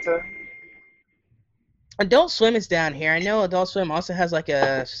Atlanta. Adult Swim is down here. I know Adult Swim also has like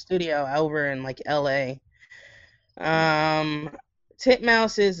a studio over in like LA.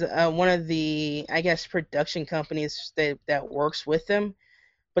 Titmouse is one of the, I guess, production companies that works with them.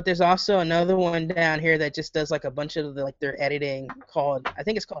 But there's also another one down here that just does like a bunch of their editing I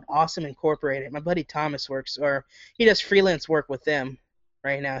think it's called Awesome Incorporated. My buddy Thomas he does freelance work with them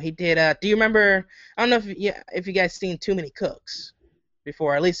right now. He did, do you remember, I don't know if you guys seen Too Many Cooks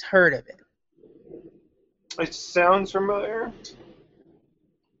before, or at least heard of it. It sounds familiar.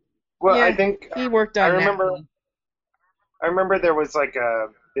 Well, Yeah, I think he worked on that one. I remember there was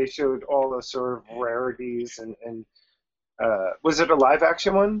they showed all the sort of rarities and was it a live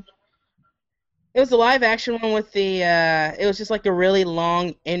action one? It was the live action one with it was just like a really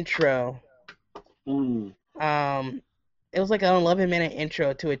long intro. Mm. It was like an 11-minute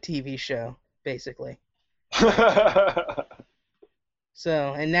intro to a TV show, basically.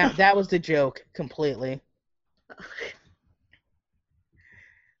 So, and that was the joke completely.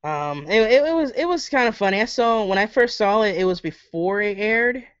 It was kind of funny. When I first saw it, it was before it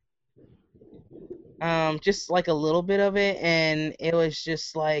aired. Just like a little bit of it, and it was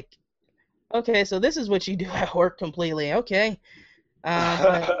just like, okay, so this is what you do at work completely. Okay.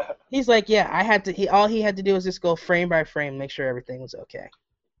 But he's like, yeah, all he had to do was just go frame by frame, make sure everything was okay,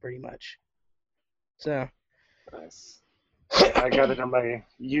 pretty much. So. Nice. I got it on my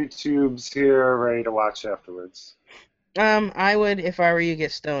YouTubes here, ready to watch afterwards. I would, if I were you,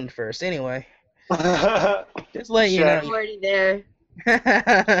 get stoned first. Anyway. Just let you know. I'm already there.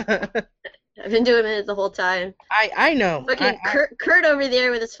 I've been doing it the whole time. I know. Fucking Kurt over there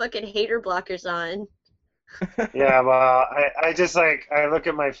with his fucking hater blockers on. Yeah, well, I just I look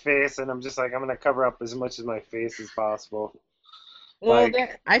at my face and I'm just like, I'm gonna cover up as much of my face as possible. Well,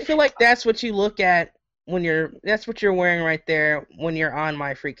 I feel like that's what you look at that's what you're wearing right there when you're on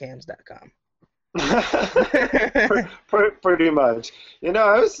myfreecams.com. Pretty much.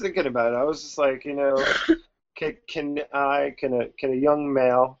 I was thinking about it. I was just like, can a young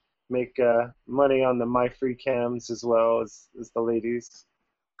male make money on the MyFreeCams as well as the ladies?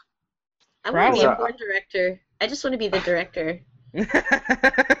 I want to be a porn director. I just want to be the director.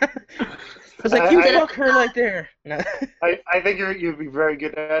 I was like, you fuck her right there. No. I think you'd be very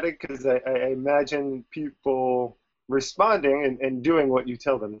good at it because I imagine people responding and doing what you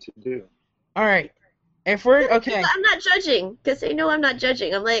tell them to do. All right. If we're okay. I'm not judging because they know I'm not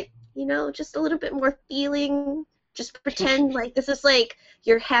judging. I'm like, just a little bit more feeling. Just pretend like this is like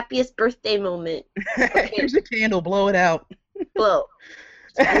your happiest birthday moment. Okay. Here's a candle. Blow it out. Blow.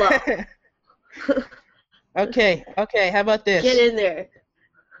 Okay. How about this? Get in there.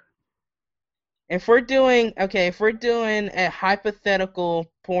 If we're doing a hypothetical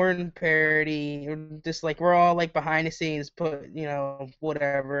porn parody, just like we're all like behind the scenes,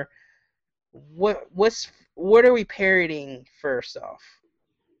 whatever. What are we parodying first off?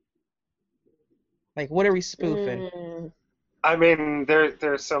 Like, what are we spoofing? I mean,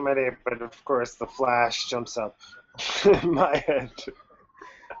 there's so many, but of course, The Flash jumps up in my head.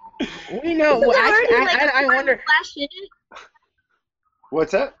 We know. I wonder. Flash in it?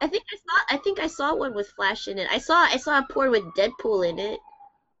 What's that? I think I saw one with Flash in it. I saw a porn with Deadpool in it.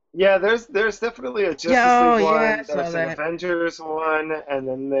 Yeah, there's definitely a Justice League one. There's an Avengers one, and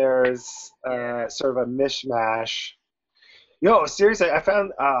then there's sort of a mishmash. Yo, seriously, I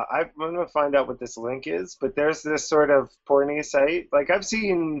found I'm gonna find out what this link is, but there's this sort of porny site. Like I've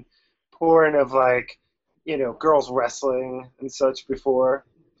seen porn of like, girls wrestling and such before.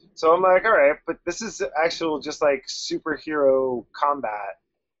 So I'm like, all right, but this is actual just like superhero combat.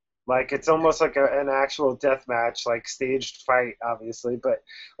 Like it's almost like an actual death match, like staged fight, obviously, but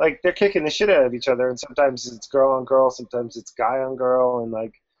like they're kicking the shit out of each other, and sometimes it's girl on girl, sometimes it's guy on girl, and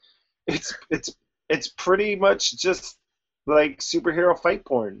like it's it's it's pretty much just like superhero fight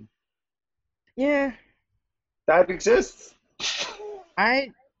porn Yeah, that exists.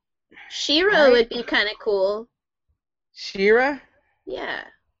 I Shira I would be kind of cool. Shira. Yeah,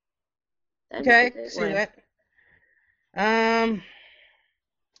 that'd be a Okay, good see one. that. Um,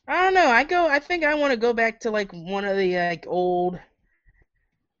 I don't know. I think I want to go back to like one of the like old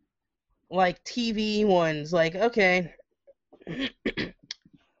like TV ones. Like, okay,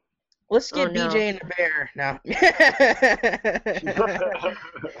 let's Oh get no. BJ and the Bear now.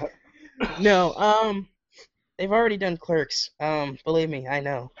 No, they've already done Clerks. Believe me, I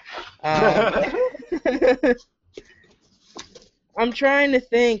know. Um, I'm trying to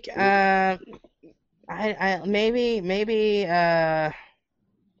think.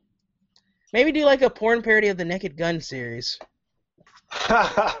 Maybe do like a porn parody of the Naked Gun series.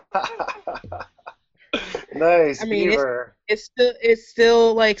 Nice I mean, beaver. it's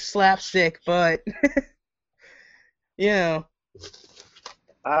still like slapstick, but you know.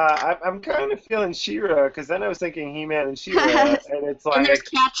 I'm kind of feeling She-Ra because then I was thinking He-Man and She-Ra, and it's And there's like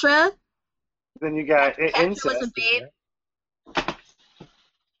Catra. then you got Catra was a incest in babe. there.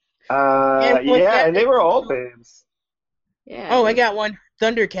 And with Yeah, that, and they were all babes. Yeah. oh, I got one.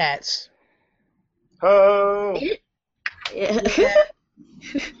 Thundercats. Oh, Yeah. Yeah,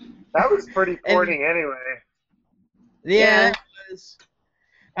 that was pretty and corny anyway. yeah, Yeah. that was.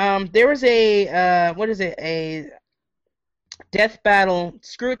 There was a what is it? A death battle.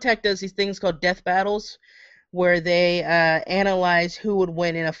 Screw Attack does these things called death battles, where they analyze who would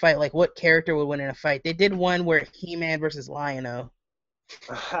win in a fight, like what character would win in a fight. They did one where He-Man versus Lion-O,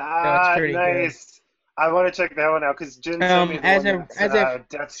 so it's pretty good. Nice. I want to check that one out because Jin sent me the As one a that's as a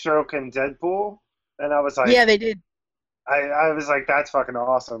Deathstroke and Deadpool, and I was yeah, like, they did. I was like, that's fucking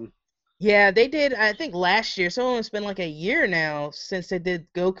awesome. Yeah, they did. I think last year. So it's been like a year now since they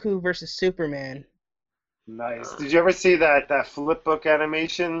did Goku versus Superman. Nice. Did you ever see that flip book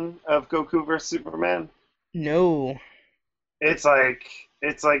animation of Goku versus Superman? No. It's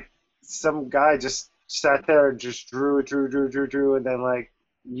like some guy just sat there and just drew, and then like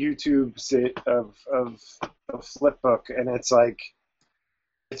YouTube's it of a flip book, and it's like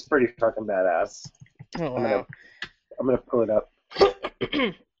it's pretty fucking badass. Oh I'm gonna wow. I'm gonna pull it up.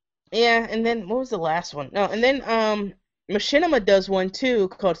 Yeah, and then what was the last one? No, and then Machinima does one too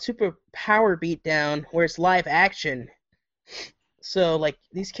called Super Power Beatdown, where it's live action. So like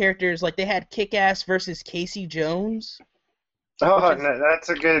these characters, like they had Kick-Ass versus Casey Jones, which Oh, is no, that's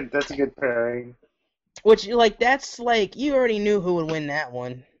a good pairing. which like that's like you already knew who would win that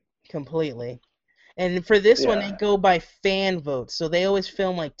one completely. And for this one, they Yeah. go by fan votes, so they always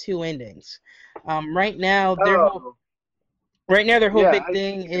film like two endings. Right now, Oh, their whole yeah, big I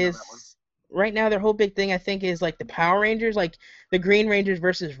thing think I know that one. is right now their whole big thing I think is like the Power Rangers, like the Green Rangers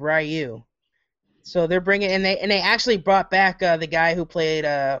versus Ryu. So they're bringing and they actually brought back the guy who played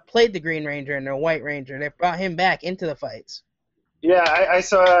the Green Ranger and the White Ranger. They brought him back into the fights. Yeah, I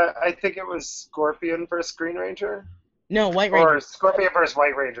saw. I think it was Scorpion versus Green Ranger, No, White or Ranger. Scorpion versus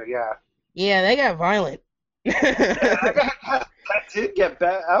White Ranger. Yeah. Yeah, they got violent. Yeah, I that did get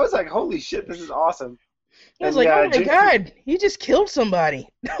bad. I was like, holy shit, this is awesome. was And like, yeah, oh my god, he just killed somebody.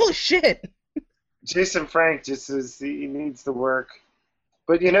 Holy shit. Jason Frank just is he needs to work.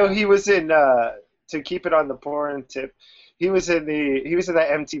 But he was in to keep it on the porn tip. He was in that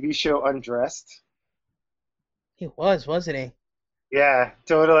MTV show Undressed. He was, wasn't he? Yeah,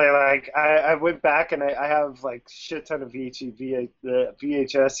 totally. Like I went back and I have like shit ton of the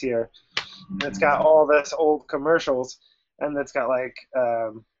VHS here. And it's got all this old commercials, and it's got like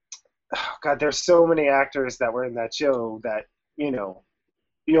oh God, there's so many actors that were in that show that you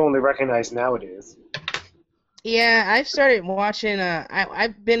only recognize nowadays. Yeah, I've started watching.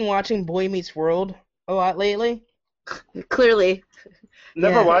 I've been watching Boy Meets World a lot lately. Clearly.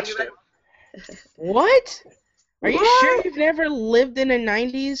 Never Yeah. watched it. What? Are you sure What? you've never lived in the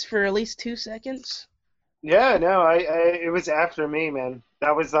 '90s for at least 2 seconds? Yeah, no, it was after me, man.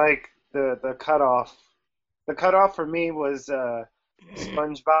 That was like the cutoff. The cutoff for me was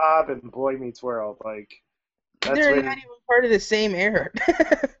SpongeBob and Boy Meets World. Like that's They're not when even part of the same era.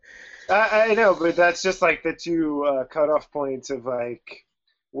 I know, but that's just like the two cutoff points of like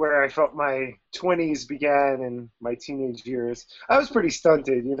where I felt my 20s began and my teenage years. I was pretty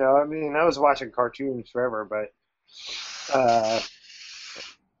stunted, you know. I mean, I was watching cartoons forever, but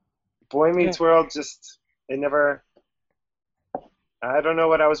Boy Yeah, Meets World just it never. I don't know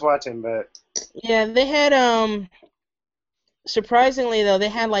what I was watching, but yeah, they had surprisingly though, they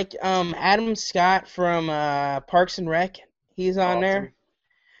had like Adam Scott from Parks and Rec. He's on awesome.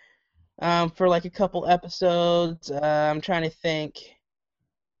 there for like a couple episodes. I'm trying to think.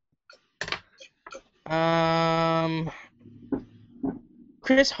 Um,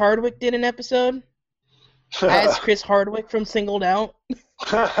 Chris Hardwick did an episode as Chris Hardwick from Singled Out.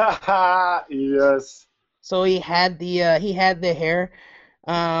 Yes. So he had the hair.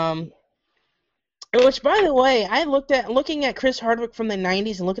 Um, which by the way, looking at Chris Hardwick from the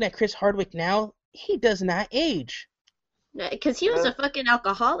 '90s and looking at Chris Hardwick now, he does not age. Because he was a fucking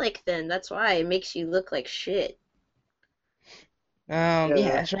alcoholic then. That's why it makes you look like shit. Yeah,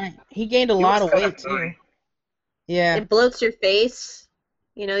 Yeah. that's right. He gained a He lot was of kind weight of too. funny. Yeah. It bloats your face.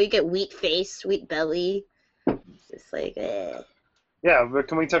 You know, you get weak face, weak belly. It's just like, eh. Yeah, but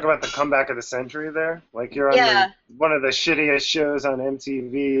can we talk about the comeback of the century there? Like you're on Yeah. one of the shittiest shows on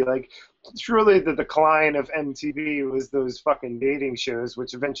MTV. Like truly the decline of MTV was those fucking dating shows,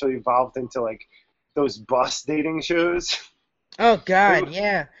 which eventually evolved into like those bus dating shows. Oh God,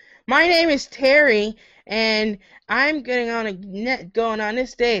 yeah. My name is Terry, and I'm going on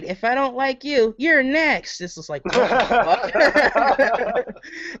this date. If I don't like you, you're next. This is like, what the fuck?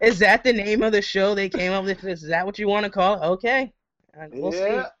 Is that the name of the show they came up with? Is that what you want to call it? Okay, we'll see.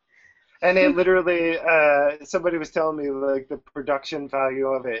 Yeah. And it literally, somebody was telling me like the production value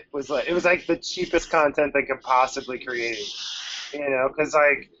of it was like the cheapest content they could possibly create. You know, because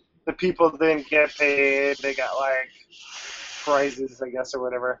like the people didn't get paid, they got like prizes, I guess, or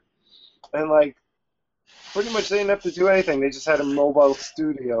whatever, and like pretty much they didn't have to do anything. They just had a mobile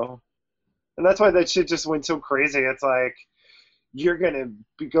studio, and that's why that shit just went so crazy. It's like you're gonna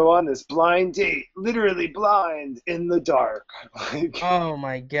go on this blind date, literally blind in the dark. Like, Oh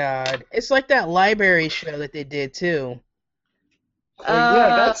my God, it's like that library show that they did too.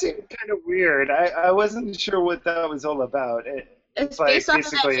 yeah, that seemed kind of weird. I wasn't sure what that was all about. It's like based off of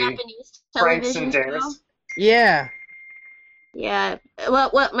that basically Japanese pranks television and show. dares. Yeah. Yeah. Well,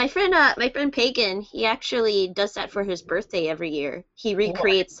 my friend Pagan, he actually does that for his birthday every year. He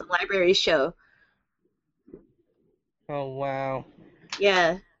recreates the library show. Oh wow.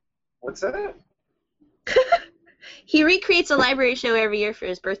 Yeah. What's that? He recreates a library show every year for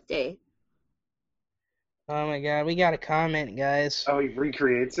his birthday. Oh my God, we got a comment, guys. Oh, he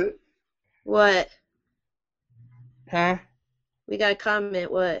recreates it? What? Huh? We got a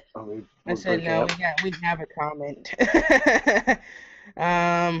comment. What? Oh, I said no. We have a comment.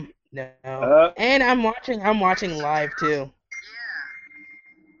 No. And I'm watching live too.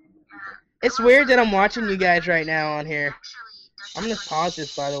 It's weird that I'm watching you guys right now on here. I'm gonna pause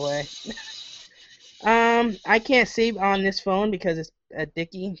this, by the way. I can't see on this phone because it's a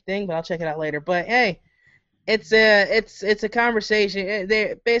dicky thing, but I'll check it out later. But hey, it's a conversation.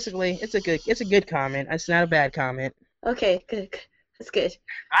 Basically, it's a good comment. It's not a bad comment. Okay, good. That's good.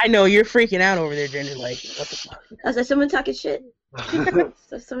 I know you're freaking out over there, Ginger. Like, what the fuck? Was that someone talking shit?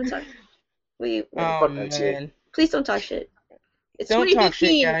 Someone talking. Wait. Oh man. Please don't talk shit. It's Don't 2015. talk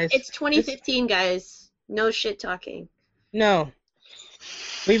shit, guys. It's 2015, guys. No shit talking. No.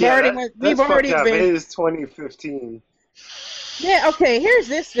 We've Yeah, already fucked up. been. It is 2015. Yeah. Okay. Here's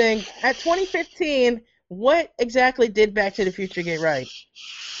this thing. At 2015, what exactly did Back to the Future get right?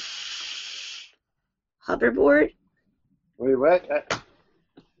 Hoverboard? Wait, what?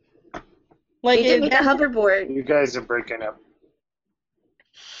 Like They did make a hoverboard. You guys are breaking up.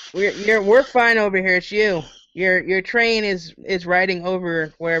 we're fine over here. It's you. Your train is riding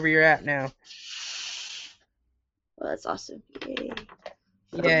over wherever you're at now. Well, that's awesome. Yay.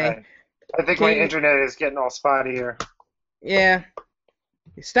 Yay. Okay. I think my internet is getting all spotty here. Yeah.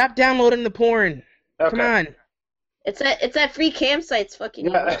 Stop downloading the porn. Okay. Come on. It's at free campsites,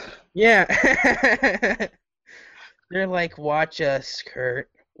 fucking. Yeah. Yeah. They're like, watch us, Kurt.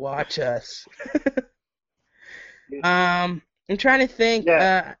 Watch us. I'm trying to think.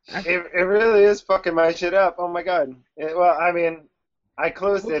 Yeah. It really is fucking my shit up. Oh my god. Well, I mean, I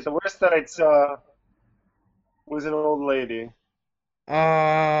closed it. The worst that I saw was an old lady.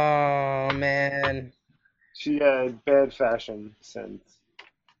 Oh man. She had bad fashion sense.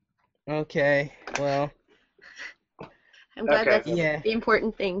 Okay. Well. I'm glad Okay. that's Yeah. the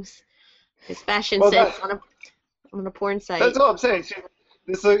important things. His fashion Well, sense on a porn site. That's all I'm saying.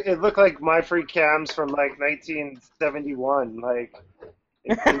 It looked like my free cams from like 1971, like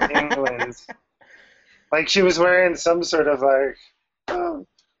in England. Like she was wearing some sort of like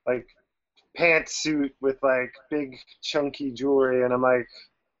like pantsuit with like big chunky jewelry, and I'm like,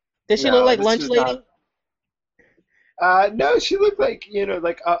 Does she look no, like this Lunch was not. Lady? No, she looked like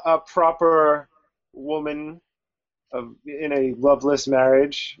like a proper woman in a loveless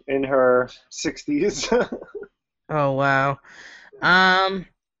marriage in her 60s. Oh wow. Um.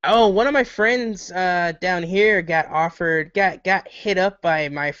 Oh, one of my friends down here got hit up by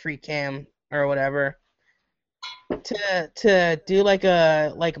my free cam or whatever to do like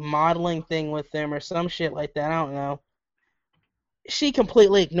a like modeling thing with them or some shit like that. I don't know. She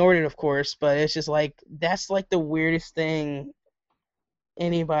completely ignored it, of course, but it's just like that's like the weirdest thing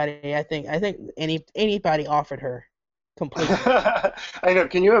anybody I think anybody offered her completely. I know.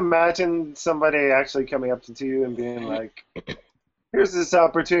 Can you imagine somebody actually coming up to you and being like, "Here's this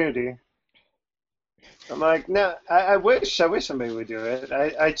opportunity"? I'm like, no, I wish somebody would do it.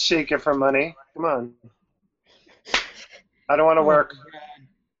 I'd shake it for money. Come on, I don't want to Oh, work.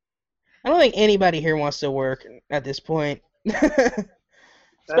 I don't think anybody here wants to work at this point.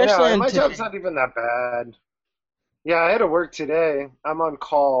 I know, Especially and on my job's today. not even that bad. Yeah, I had to work today. I'm on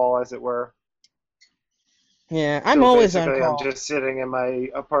call, as it were. Yeah, I'm So always on basically, I'm call. just sitting in my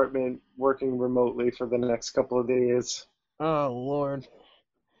apartment working remotely for the next couple of days. Oh Lord.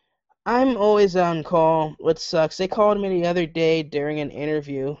 I'm always on call. What sucks, they called me the other day during an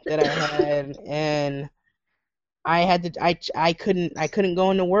interview that I had, and I couldn't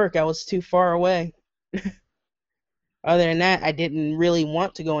go into work. I was too far away. Other than that, I didn't really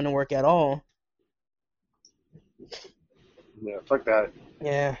want to go into work at all. Yeah, fuck that.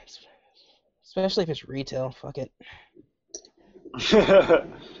 Yeah, especially if it's retail. Fuck it.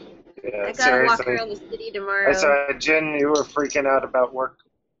 Yeah, I gotta walk seriously. around the city I tomorrow. saw Jen, you were freaking out about work.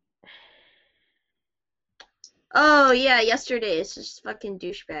 Oh yeah, yesterday it's just fucking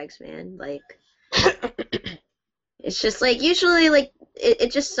douchebags, man. Like it's just like usually like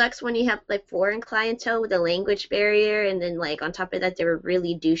it just sucks when you have like foreign clientele with a language barrier and then like on top of that they were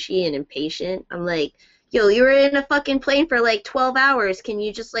really douchey and impatient. I'm like, yo, you were in a fucking plane for like 12 hours. Can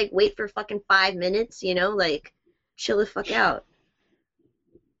you just like wait for fucking 5 minutes, you know? Like chill the fuck out.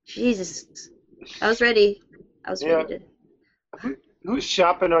 Jesus. I was ready. I was ready Yeah, to who's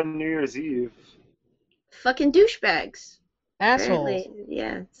shopping on New Year's Eve? fucking douchebags. Assholes. Apparently,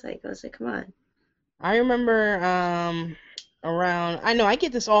 yeah, it's like I was like, come on. I remember around I know I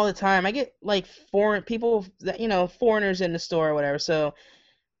get this all the time. I get like foreign people that foreigners in the store or whatever. So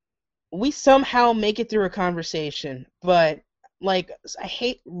we somehow make it through a conversation, but like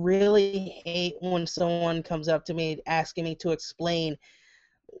really hate when someone comes up to me asking me to explain,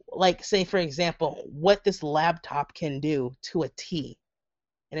 like, say for example, what this laptop can do to a T.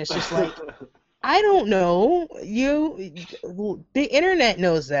 And it's just like, I don't know. The internet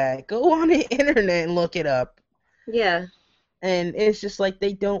knows that. Go on the internet and look it up. Yeah. And it's just like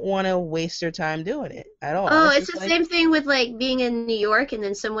they don't want to waste their time doing it at all. Oh, It's it's just the like, same thing with like being in New York and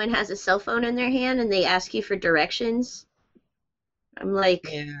then someone has a cell phone in their hand and they ask you for directions. I'm like,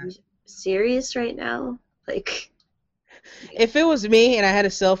 yeah. you serious right now? Like, If it was me and I had a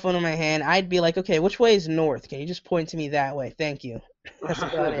cell phone in my hand, I'd be like, okay, which way is north? Can you just point to me that way? Thank you. That's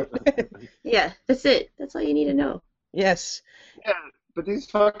about it. yeah, that's it. That's all you need to know. Yes. Yeah, but these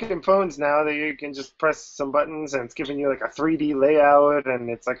fucking phones now that you can just press some buttons and it's giving you like a 3D layout and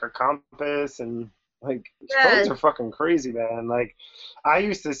it's like a compass and like these phones Yeah. are fucking crazy, man. Like I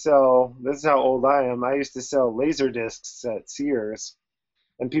used to sell, this is how old I am. I used to sell laser discs at Sears.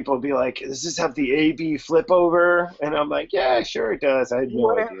 And people would be like, "Does this have the A/B flip over?" And I'm like, "Yeah, sure it does." I had no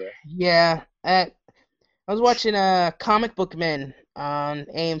Whatever. idea. Yeah. I was watching Comic Book Men on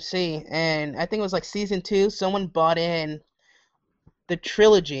AMC, and I think it was like season 2. Someone bought in the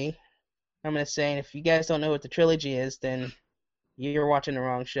trilogy. I'm gonna say, and if you guys don't know what the trilogy is, then you're watching the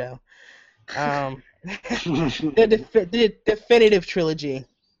wrong show. Um, the definitive trilogy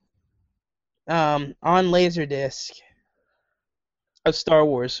on Laserdisc of Star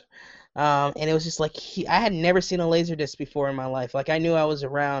Wars. And it was just like I had never seen a Laserdisc before in my life. Like I knew I was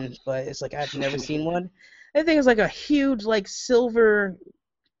around, but it's like I've never seen one. I think it's like a huge like silver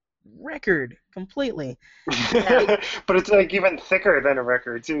record completely. Yeah. But it's like even thicker than a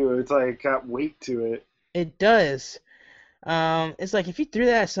record too. It's like got weight to it. It does. It's like if you threw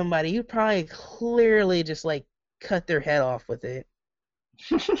that at somebody, you'd probably clearly just like cut their head off with it.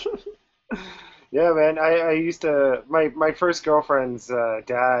 Yeah, man. I used to my first girlfriend's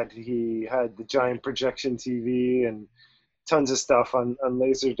dad. He had the giant projection TV and tons of stuff on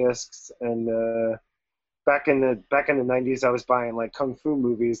laser discs. And back in the 90s, I was buying like kung fu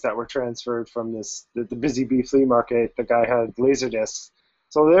movies that were transferred from the Busy Bee flea market. The guy had laser discs,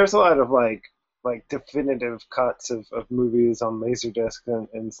 so there's a lot of like like definitive cuts of movies on Laserdisc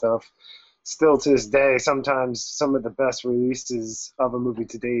and stuff. Still to this day, sometimes some of the best releases of a movie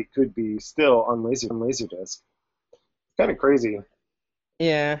to date could be still on Laserdisc. Kind of crazy.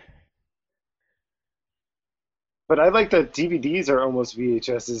 Yeah. But I like that DVDs are almost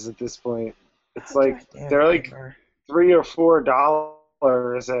VHSs at this point. It's Oh, like goddamn, they're like Edgar. $3 or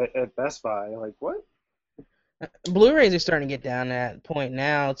 $4 at Best Buy. Like what? Blu-rays are starting to get down to that point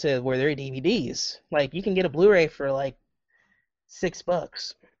now to where they're DVDs. Like you can get a Blu-ray for like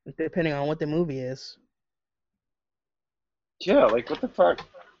 $6, depending on what the movie is. Yeah, like what the fuck?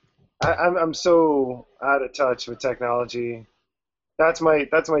 I'm so out of touch with technology. That's my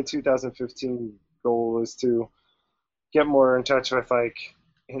 2015 goal is to get more in touch with like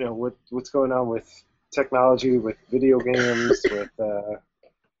what's going on with technology, with video games, with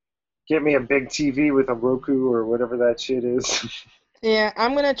get me a big TV with a Roku or whatever that shit is. Yeah,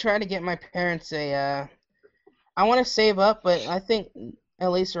 I'm gonna try to get my parents a. I want to save up, but I think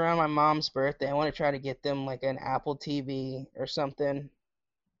at least around my mom's birthday, I want to try to get them like an Apple TV or something.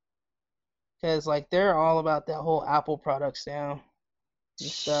 Cause like they're all about that whole Apple products now and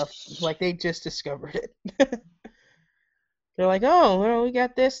stuff. Like they just discovered it. They're like, oh, well, we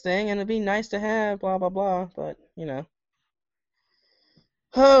got this thing, and it'd be nice to have, blah blah blah. But you know,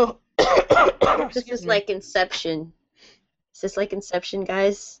 oh, This excuse is me. like Inception. Is this like Inception,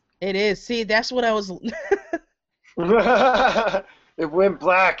 guys? It is. See, that's what I was. It went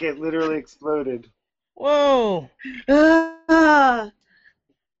black. It literally exploded. Whoa, Ah!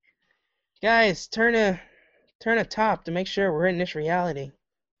 guys, turn a top to make sure we're in this reality.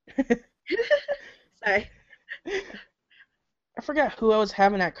 Sorry. I forgot who I was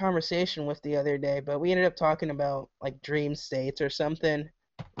having that conversation with the other day, but we ended up talking about like dream states or something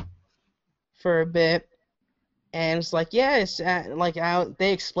for a bit, and it's like, yeah, it's like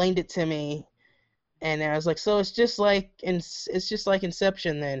they explained it to me, and I was like, so it's just like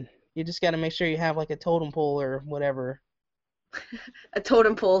Inception. Then you just got to make sure you have like a totem pole or whatever. A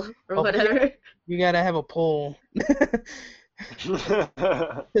totem pole or Oh, whatever. You got to have a pole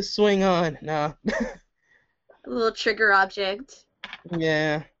to swing on. No, A little trigger object.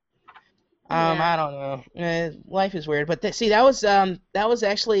 yeah. Yeah. I don't know. Life is weird, but see, that was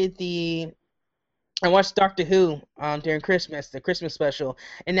actually I watched Doctor Who during Christmas, the Christmas special,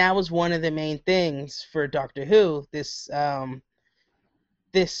 and that was one of the main things for Doctor Who. This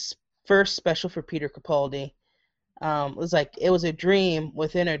first special for Peter Capaldi was like it was a dream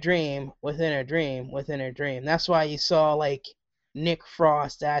within a dream within a dream within a dream. That's why you saw like Nick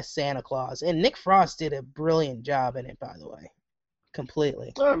Frost as Santa Claus, and Nick Frost did a brilliant job in it, by the way,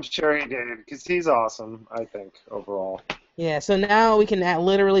 completely. I'm sure he did because he's awesome. I think overall. Yeah, so now we can I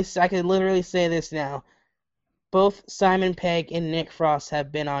can literally say this now. Both Simon Pegg and Nick Frost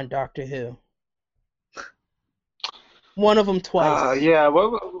have been on Doctor Who. One of them twice. Yeah.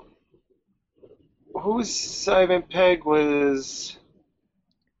 Who's Simon Pegg was?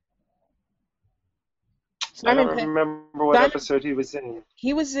 I Simon don't Pegg. remember what Simon, episode he was in.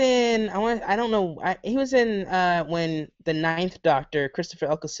 he was in. I don't know. He was in when the Ninth Doctor,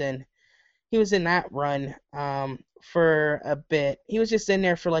 Christopher Eccleston. He was in that run for a bit. He was just in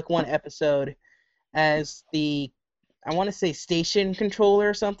there for like one episode as I want to say station controller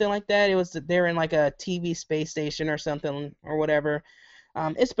or something like that. It was they're in like a TV space station or something or whatever.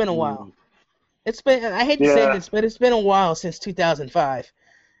 It's been a while. It's been I hate to say Yeah. this, but it's been a while since 2005.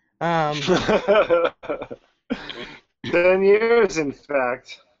 10 years, in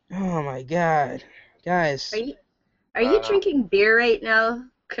fact. Oh my God, guys. Are you drinking beer right now,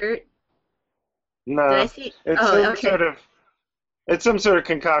 Kurt? No, Did I see? it's Oh, some okay. it's some sort of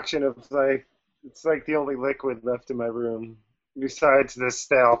concoction of like it's like the only liquid left in my room besides this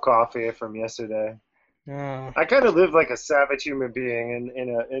stale coffee from yesterday. Oh. I kind of live like a savage human being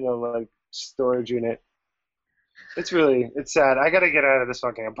in a like storage unit. It's sad. I gotta get out of this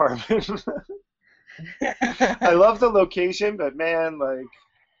fucking apartment. I love the location, but man, like,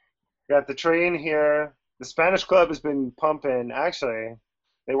 got the train here. The Spanish Club has been pumping. Actually,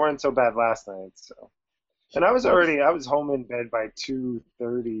 they weren't so bad last night. So, and I was home in bed by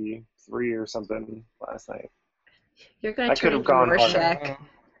 2:33 or something last night. You're gonna I turn could have into gone Rorschach.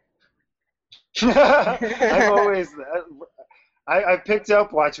 I've always I picked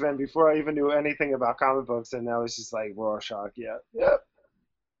up Watchmen before I even knew anything about comic books, and I was just like Rorschach. Yeah, yep.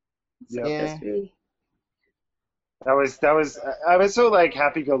 Yeah. That was I was so like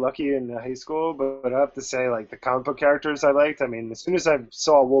happy-go-lucky in high school, but I have to say like the comic book characters I liked. I mean, as soon as I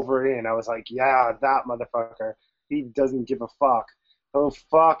saw Wolverine, I was like, yeah, that motherfucker. He doesn't give a fuck. He'll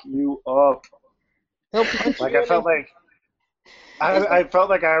fuck you up. He'll punch Like you I in felt the- like I felt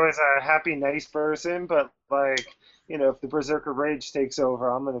like I was a happy, nice person, but like, if the Berserker Rage takes over,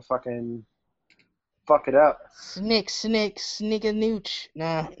 I'm gonna fucking fuck it up. Snick a nooch.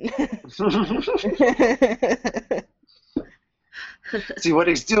 Nah. See what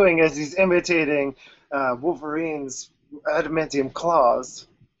he's doing is he's imitating Wolverine's adamantium claws.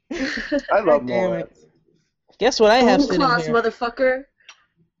 I love Damn it. Moritz. Guess what I have Bone sitting claws, here? motherfucker.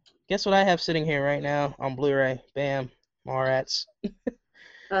 Guess what I have sitting here right now on Blu-ray? Bam. Mallrats.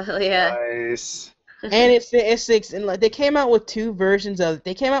 Oh yeah. Nice. And it's six, and like they came out with two versions of it.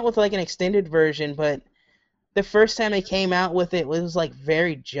 They came out with like an extended version, but the first time they came out with it was like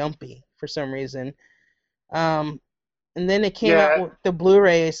very jumpy for some reason. And then it came out Yeah, with the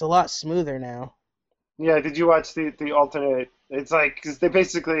Blu-ray. It's a lot smoother now. yeah. Did you watch the alternate? It's like because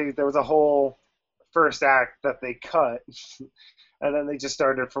there was a whole first act that they cut, and then they just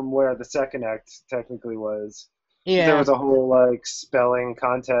started from where the second act technically was. There Yeah, was a whole like spelling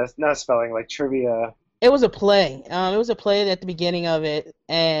contest, not spelling, like trivia. it was a play. It was a play at the beginning of it,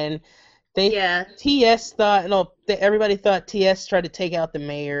 and they Yeah. TS thought no, everybody thought TS tried to take out the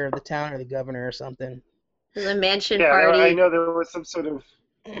mayor of the town or the governor or something. The mansion Yeah, I party. know there was some sort of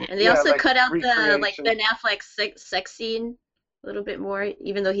And they yeah, also like cut out the recreation. Ben Affleck sex scene a little bit more,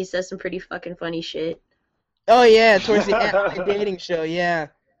 even though he says some pretty fucking funny shit. Oh yeah, towards the end of the dating show. Yeah.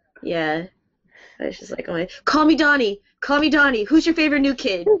 Yeah. I was just like, oh my, call me Donnie. Call me Donnie. Who's your favorite new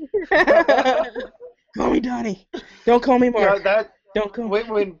kid? Call me Donnie. Don't call me Yeah, Mark. that Don't call.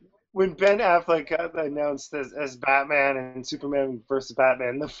 when Ben Affleck got announced as Batman and Superman versus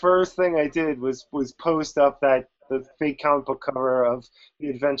Batman, the first thing I did was post up the fake comic book cover of The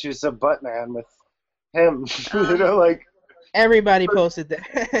Adventures of Buttman with him. Like Everybody posted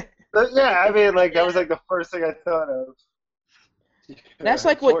that. yeah, I mean, like that was Yeah. like the first thing I thought of. That's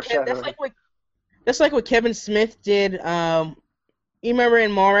like what Foreshadowing. that's like what Kevin Smith did. You remember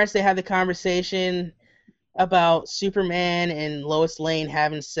in Mallrats they had the conversation about Superman and Lois Lane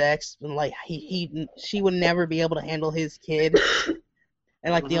having sex, and like she would never be able to handle his kid,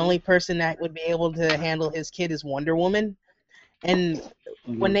 and like the Mhm, only person that would be able to handle his kid is Wonder Woman. And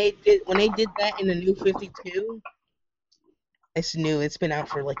when mhm. they did that in the New 52, it's new. It's been out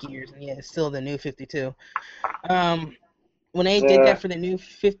for like years, and yeah, it's still the New 52. Um, when they did that Yeah. for the New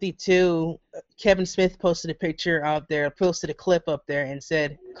 52, Kevin Smith posted a picture out there, posted a clip up there, and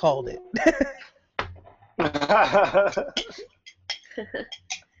said, "Called it."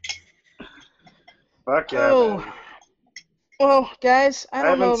 Fuck yeah, Oh, man. well, guys, I I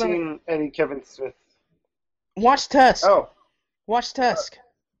don't know haven't about. seen any Kevin Smith. Watch Tusk. Oh, Watch Tusk.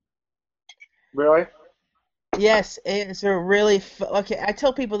 really? Yes, it's a really okay. I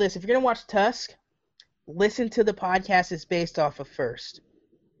tell people this: if you're gonna watch Tusk, listen to the podcast it's based off of first.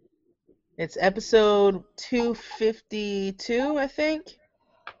 It's episode 252, I think.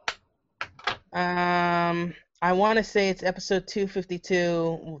 I want to say it's episode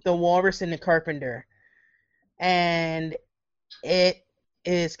 252, The Walrus and the Carpenter, and it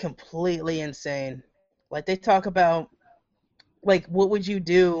is completely insane. Like they talk about, like what would you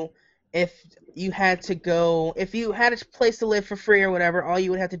do if if you had a place to live for free or whatever, all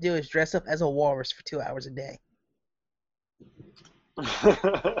you would have to do is dress up as a walrus for 2 hours a day.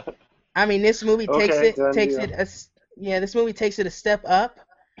 I mean, this movie Okay, done takes deal. it this movie takes it a step up,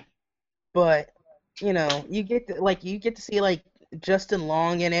 but you get to see like Justin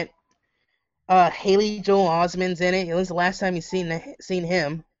Long in it. Haley Joel Osment's in it. When's the last time you seen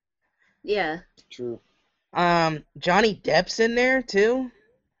him? Yeah. True. Johnny Depp's in there too.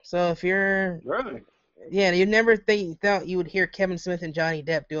 So if you're Really? yeah, you thought you would hear Kevin Smith and Johnny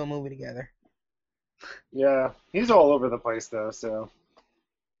Depp do a movie together. Yeah. He's all over the place though, so.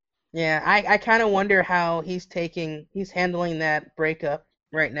 Yeah, I kind of wonder how he's handling that breakup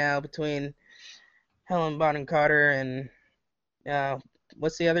right now between Helen Bonham Carter and uh,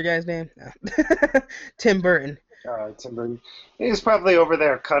 what's the other guy's name? Tim Burton. Tim Burton. He's probably over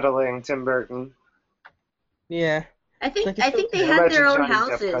there cuddling Tim Burton. Yeah, I it's think like I think they had Imagine their own Johnny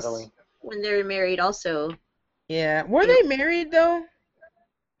Depp houses cuddling. when they were married also. yeah. Were they married though?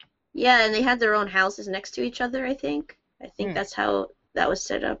 Yeah, and they had their own houses next to each other, I think. I think Hmm. that's how that was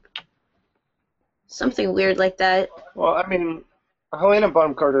set up. Something weird like that. Well, I mean, Helena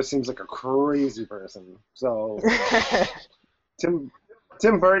Bonham Carter seems like a crazy person. So Tim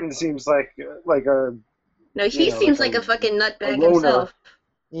Tim Burton seems like a No, he like seems like a fucking a nutbag loner. himself.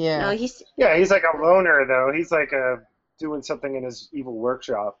 Yeah. No, he's Yeah, he's like a loner though. He's like doing something in his evil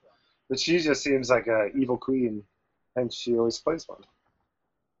workshop, but she just seems like a evil queen, and she always plays one.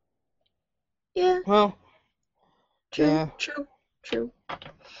 yeah, Well, true, yeah. true, true.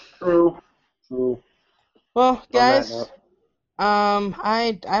 True. True. Well, On that guys, note.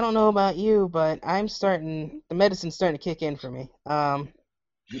 I don't know about you, but the medicine's starting to kick in for me. I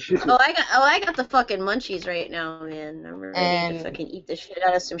got the fucking munchies right now, man. I'm ready to And fucking eat the shit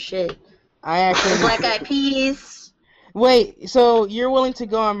out of some shit. I actually The black eyed peas. wait. So you're willing to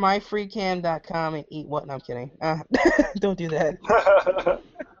go on myfreecam.com and eat what? No, I'm kidding. Don't do that.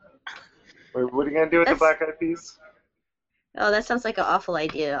 Wait, what are you gonna do with the black eyed peas? Oh, that sounds like an awful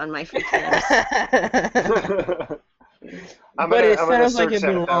idea on my free cams. But it sounds like it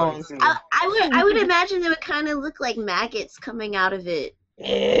belongs. I would imagine it would kind of look like maggots coming out of it,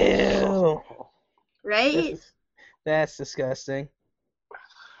 Ew. right? That's disgusting.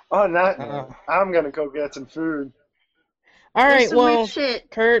 On that note, I'm gonna go get some food. All right, Some well, weird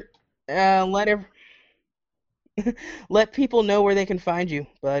shit. Kurt, let people know where they can find you,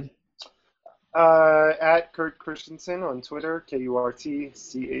 bud. At Kurt Christensen on Twitter,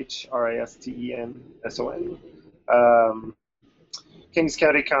 KurtChristenson. Kings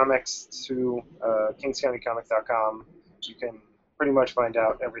County Comics to kingscountycomics.com. You can pretty much find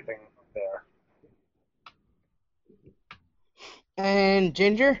out everything there. And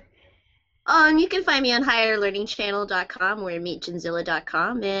Ginger? You can find me on higherlearningchannel.com or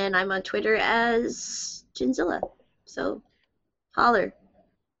meetginzilla.com, and I'm on Twitter as Ginzilla. So, holler.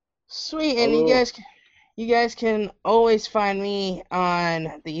 Sweet, and you guys can always find me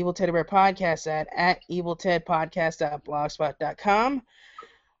on the Evil Teddy Bear Podcast at eviltedpodcast.blogspot.com.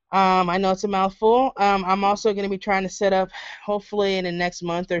 I know it's a mouthful. I'm also going to be trying to set up, hopefully in the next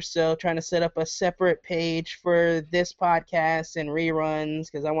month or so, trying to set up a separate page for this podcast and reruns,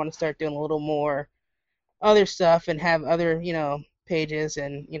 because I want to start doing a little more other stuff and have other, pages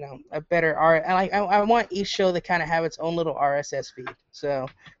and, a better I want each show to kind of have its own little RSS feed. So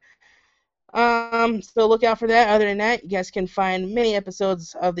look out for that. Other than that, you guys can find many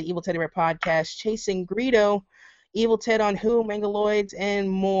episodes of the Evil Teddy Bear Podcast, Chasing Greedo, Evil Ted on Who, Mangaloids, and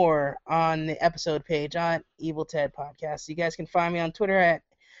more on the episode page on Evil Ted Podcast. You guys can find me on Twitter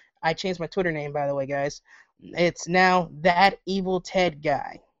I changed my Twitter name, by the way, guys. It's now That Evil Ted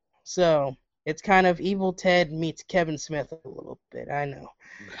Guy. So it's kind of Evil Ted meets Kevin Smith a little bit, I know.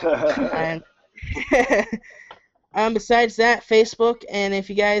 And besides that, Facebook, and if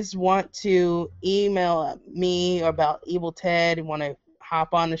you guys want to email me about Evil Ted, want to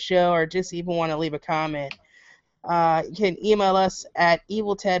hop on the show, or just even want to leave a comment, you can email us at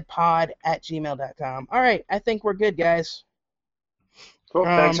eviltedpod@gmail.com. All right, I think we're good, guys. Cool,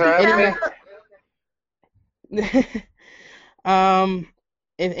 thanks for having me.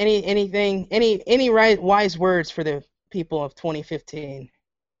 If any wise words for the people of 2015?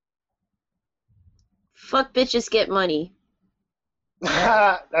 Fuck bitches, get money.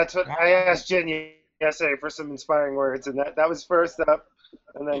 That's what I asked Jen yesterday for some inspiring words, and that was first up.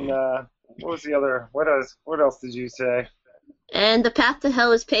 And then what was the other? What else did you say? And the path to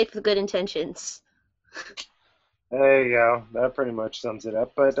hell is paved with good intentions. There you go. That pretty much sums it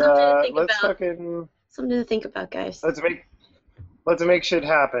up. But something to think about, guys. Let's make shit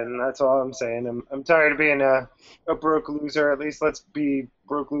happen. That's all I'm saying. I'm tired of being a broke loser. At least let's be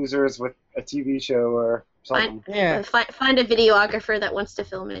broke losers with a TV show or something. Find a videographer that wants to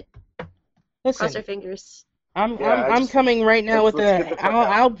film it. Listen, cross our fingers. I'm coming right now with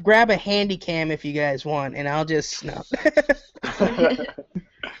I'll grab a handy cam if you guys want, and I'll just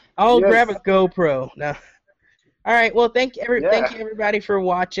I'll grab a GoPro. No. All right. Well, thank you everybody for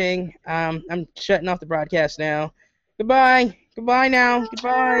watching. I'm shutting off the broadcast now. Goodbye. Goodbye now.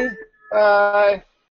 Goodbye. Bye.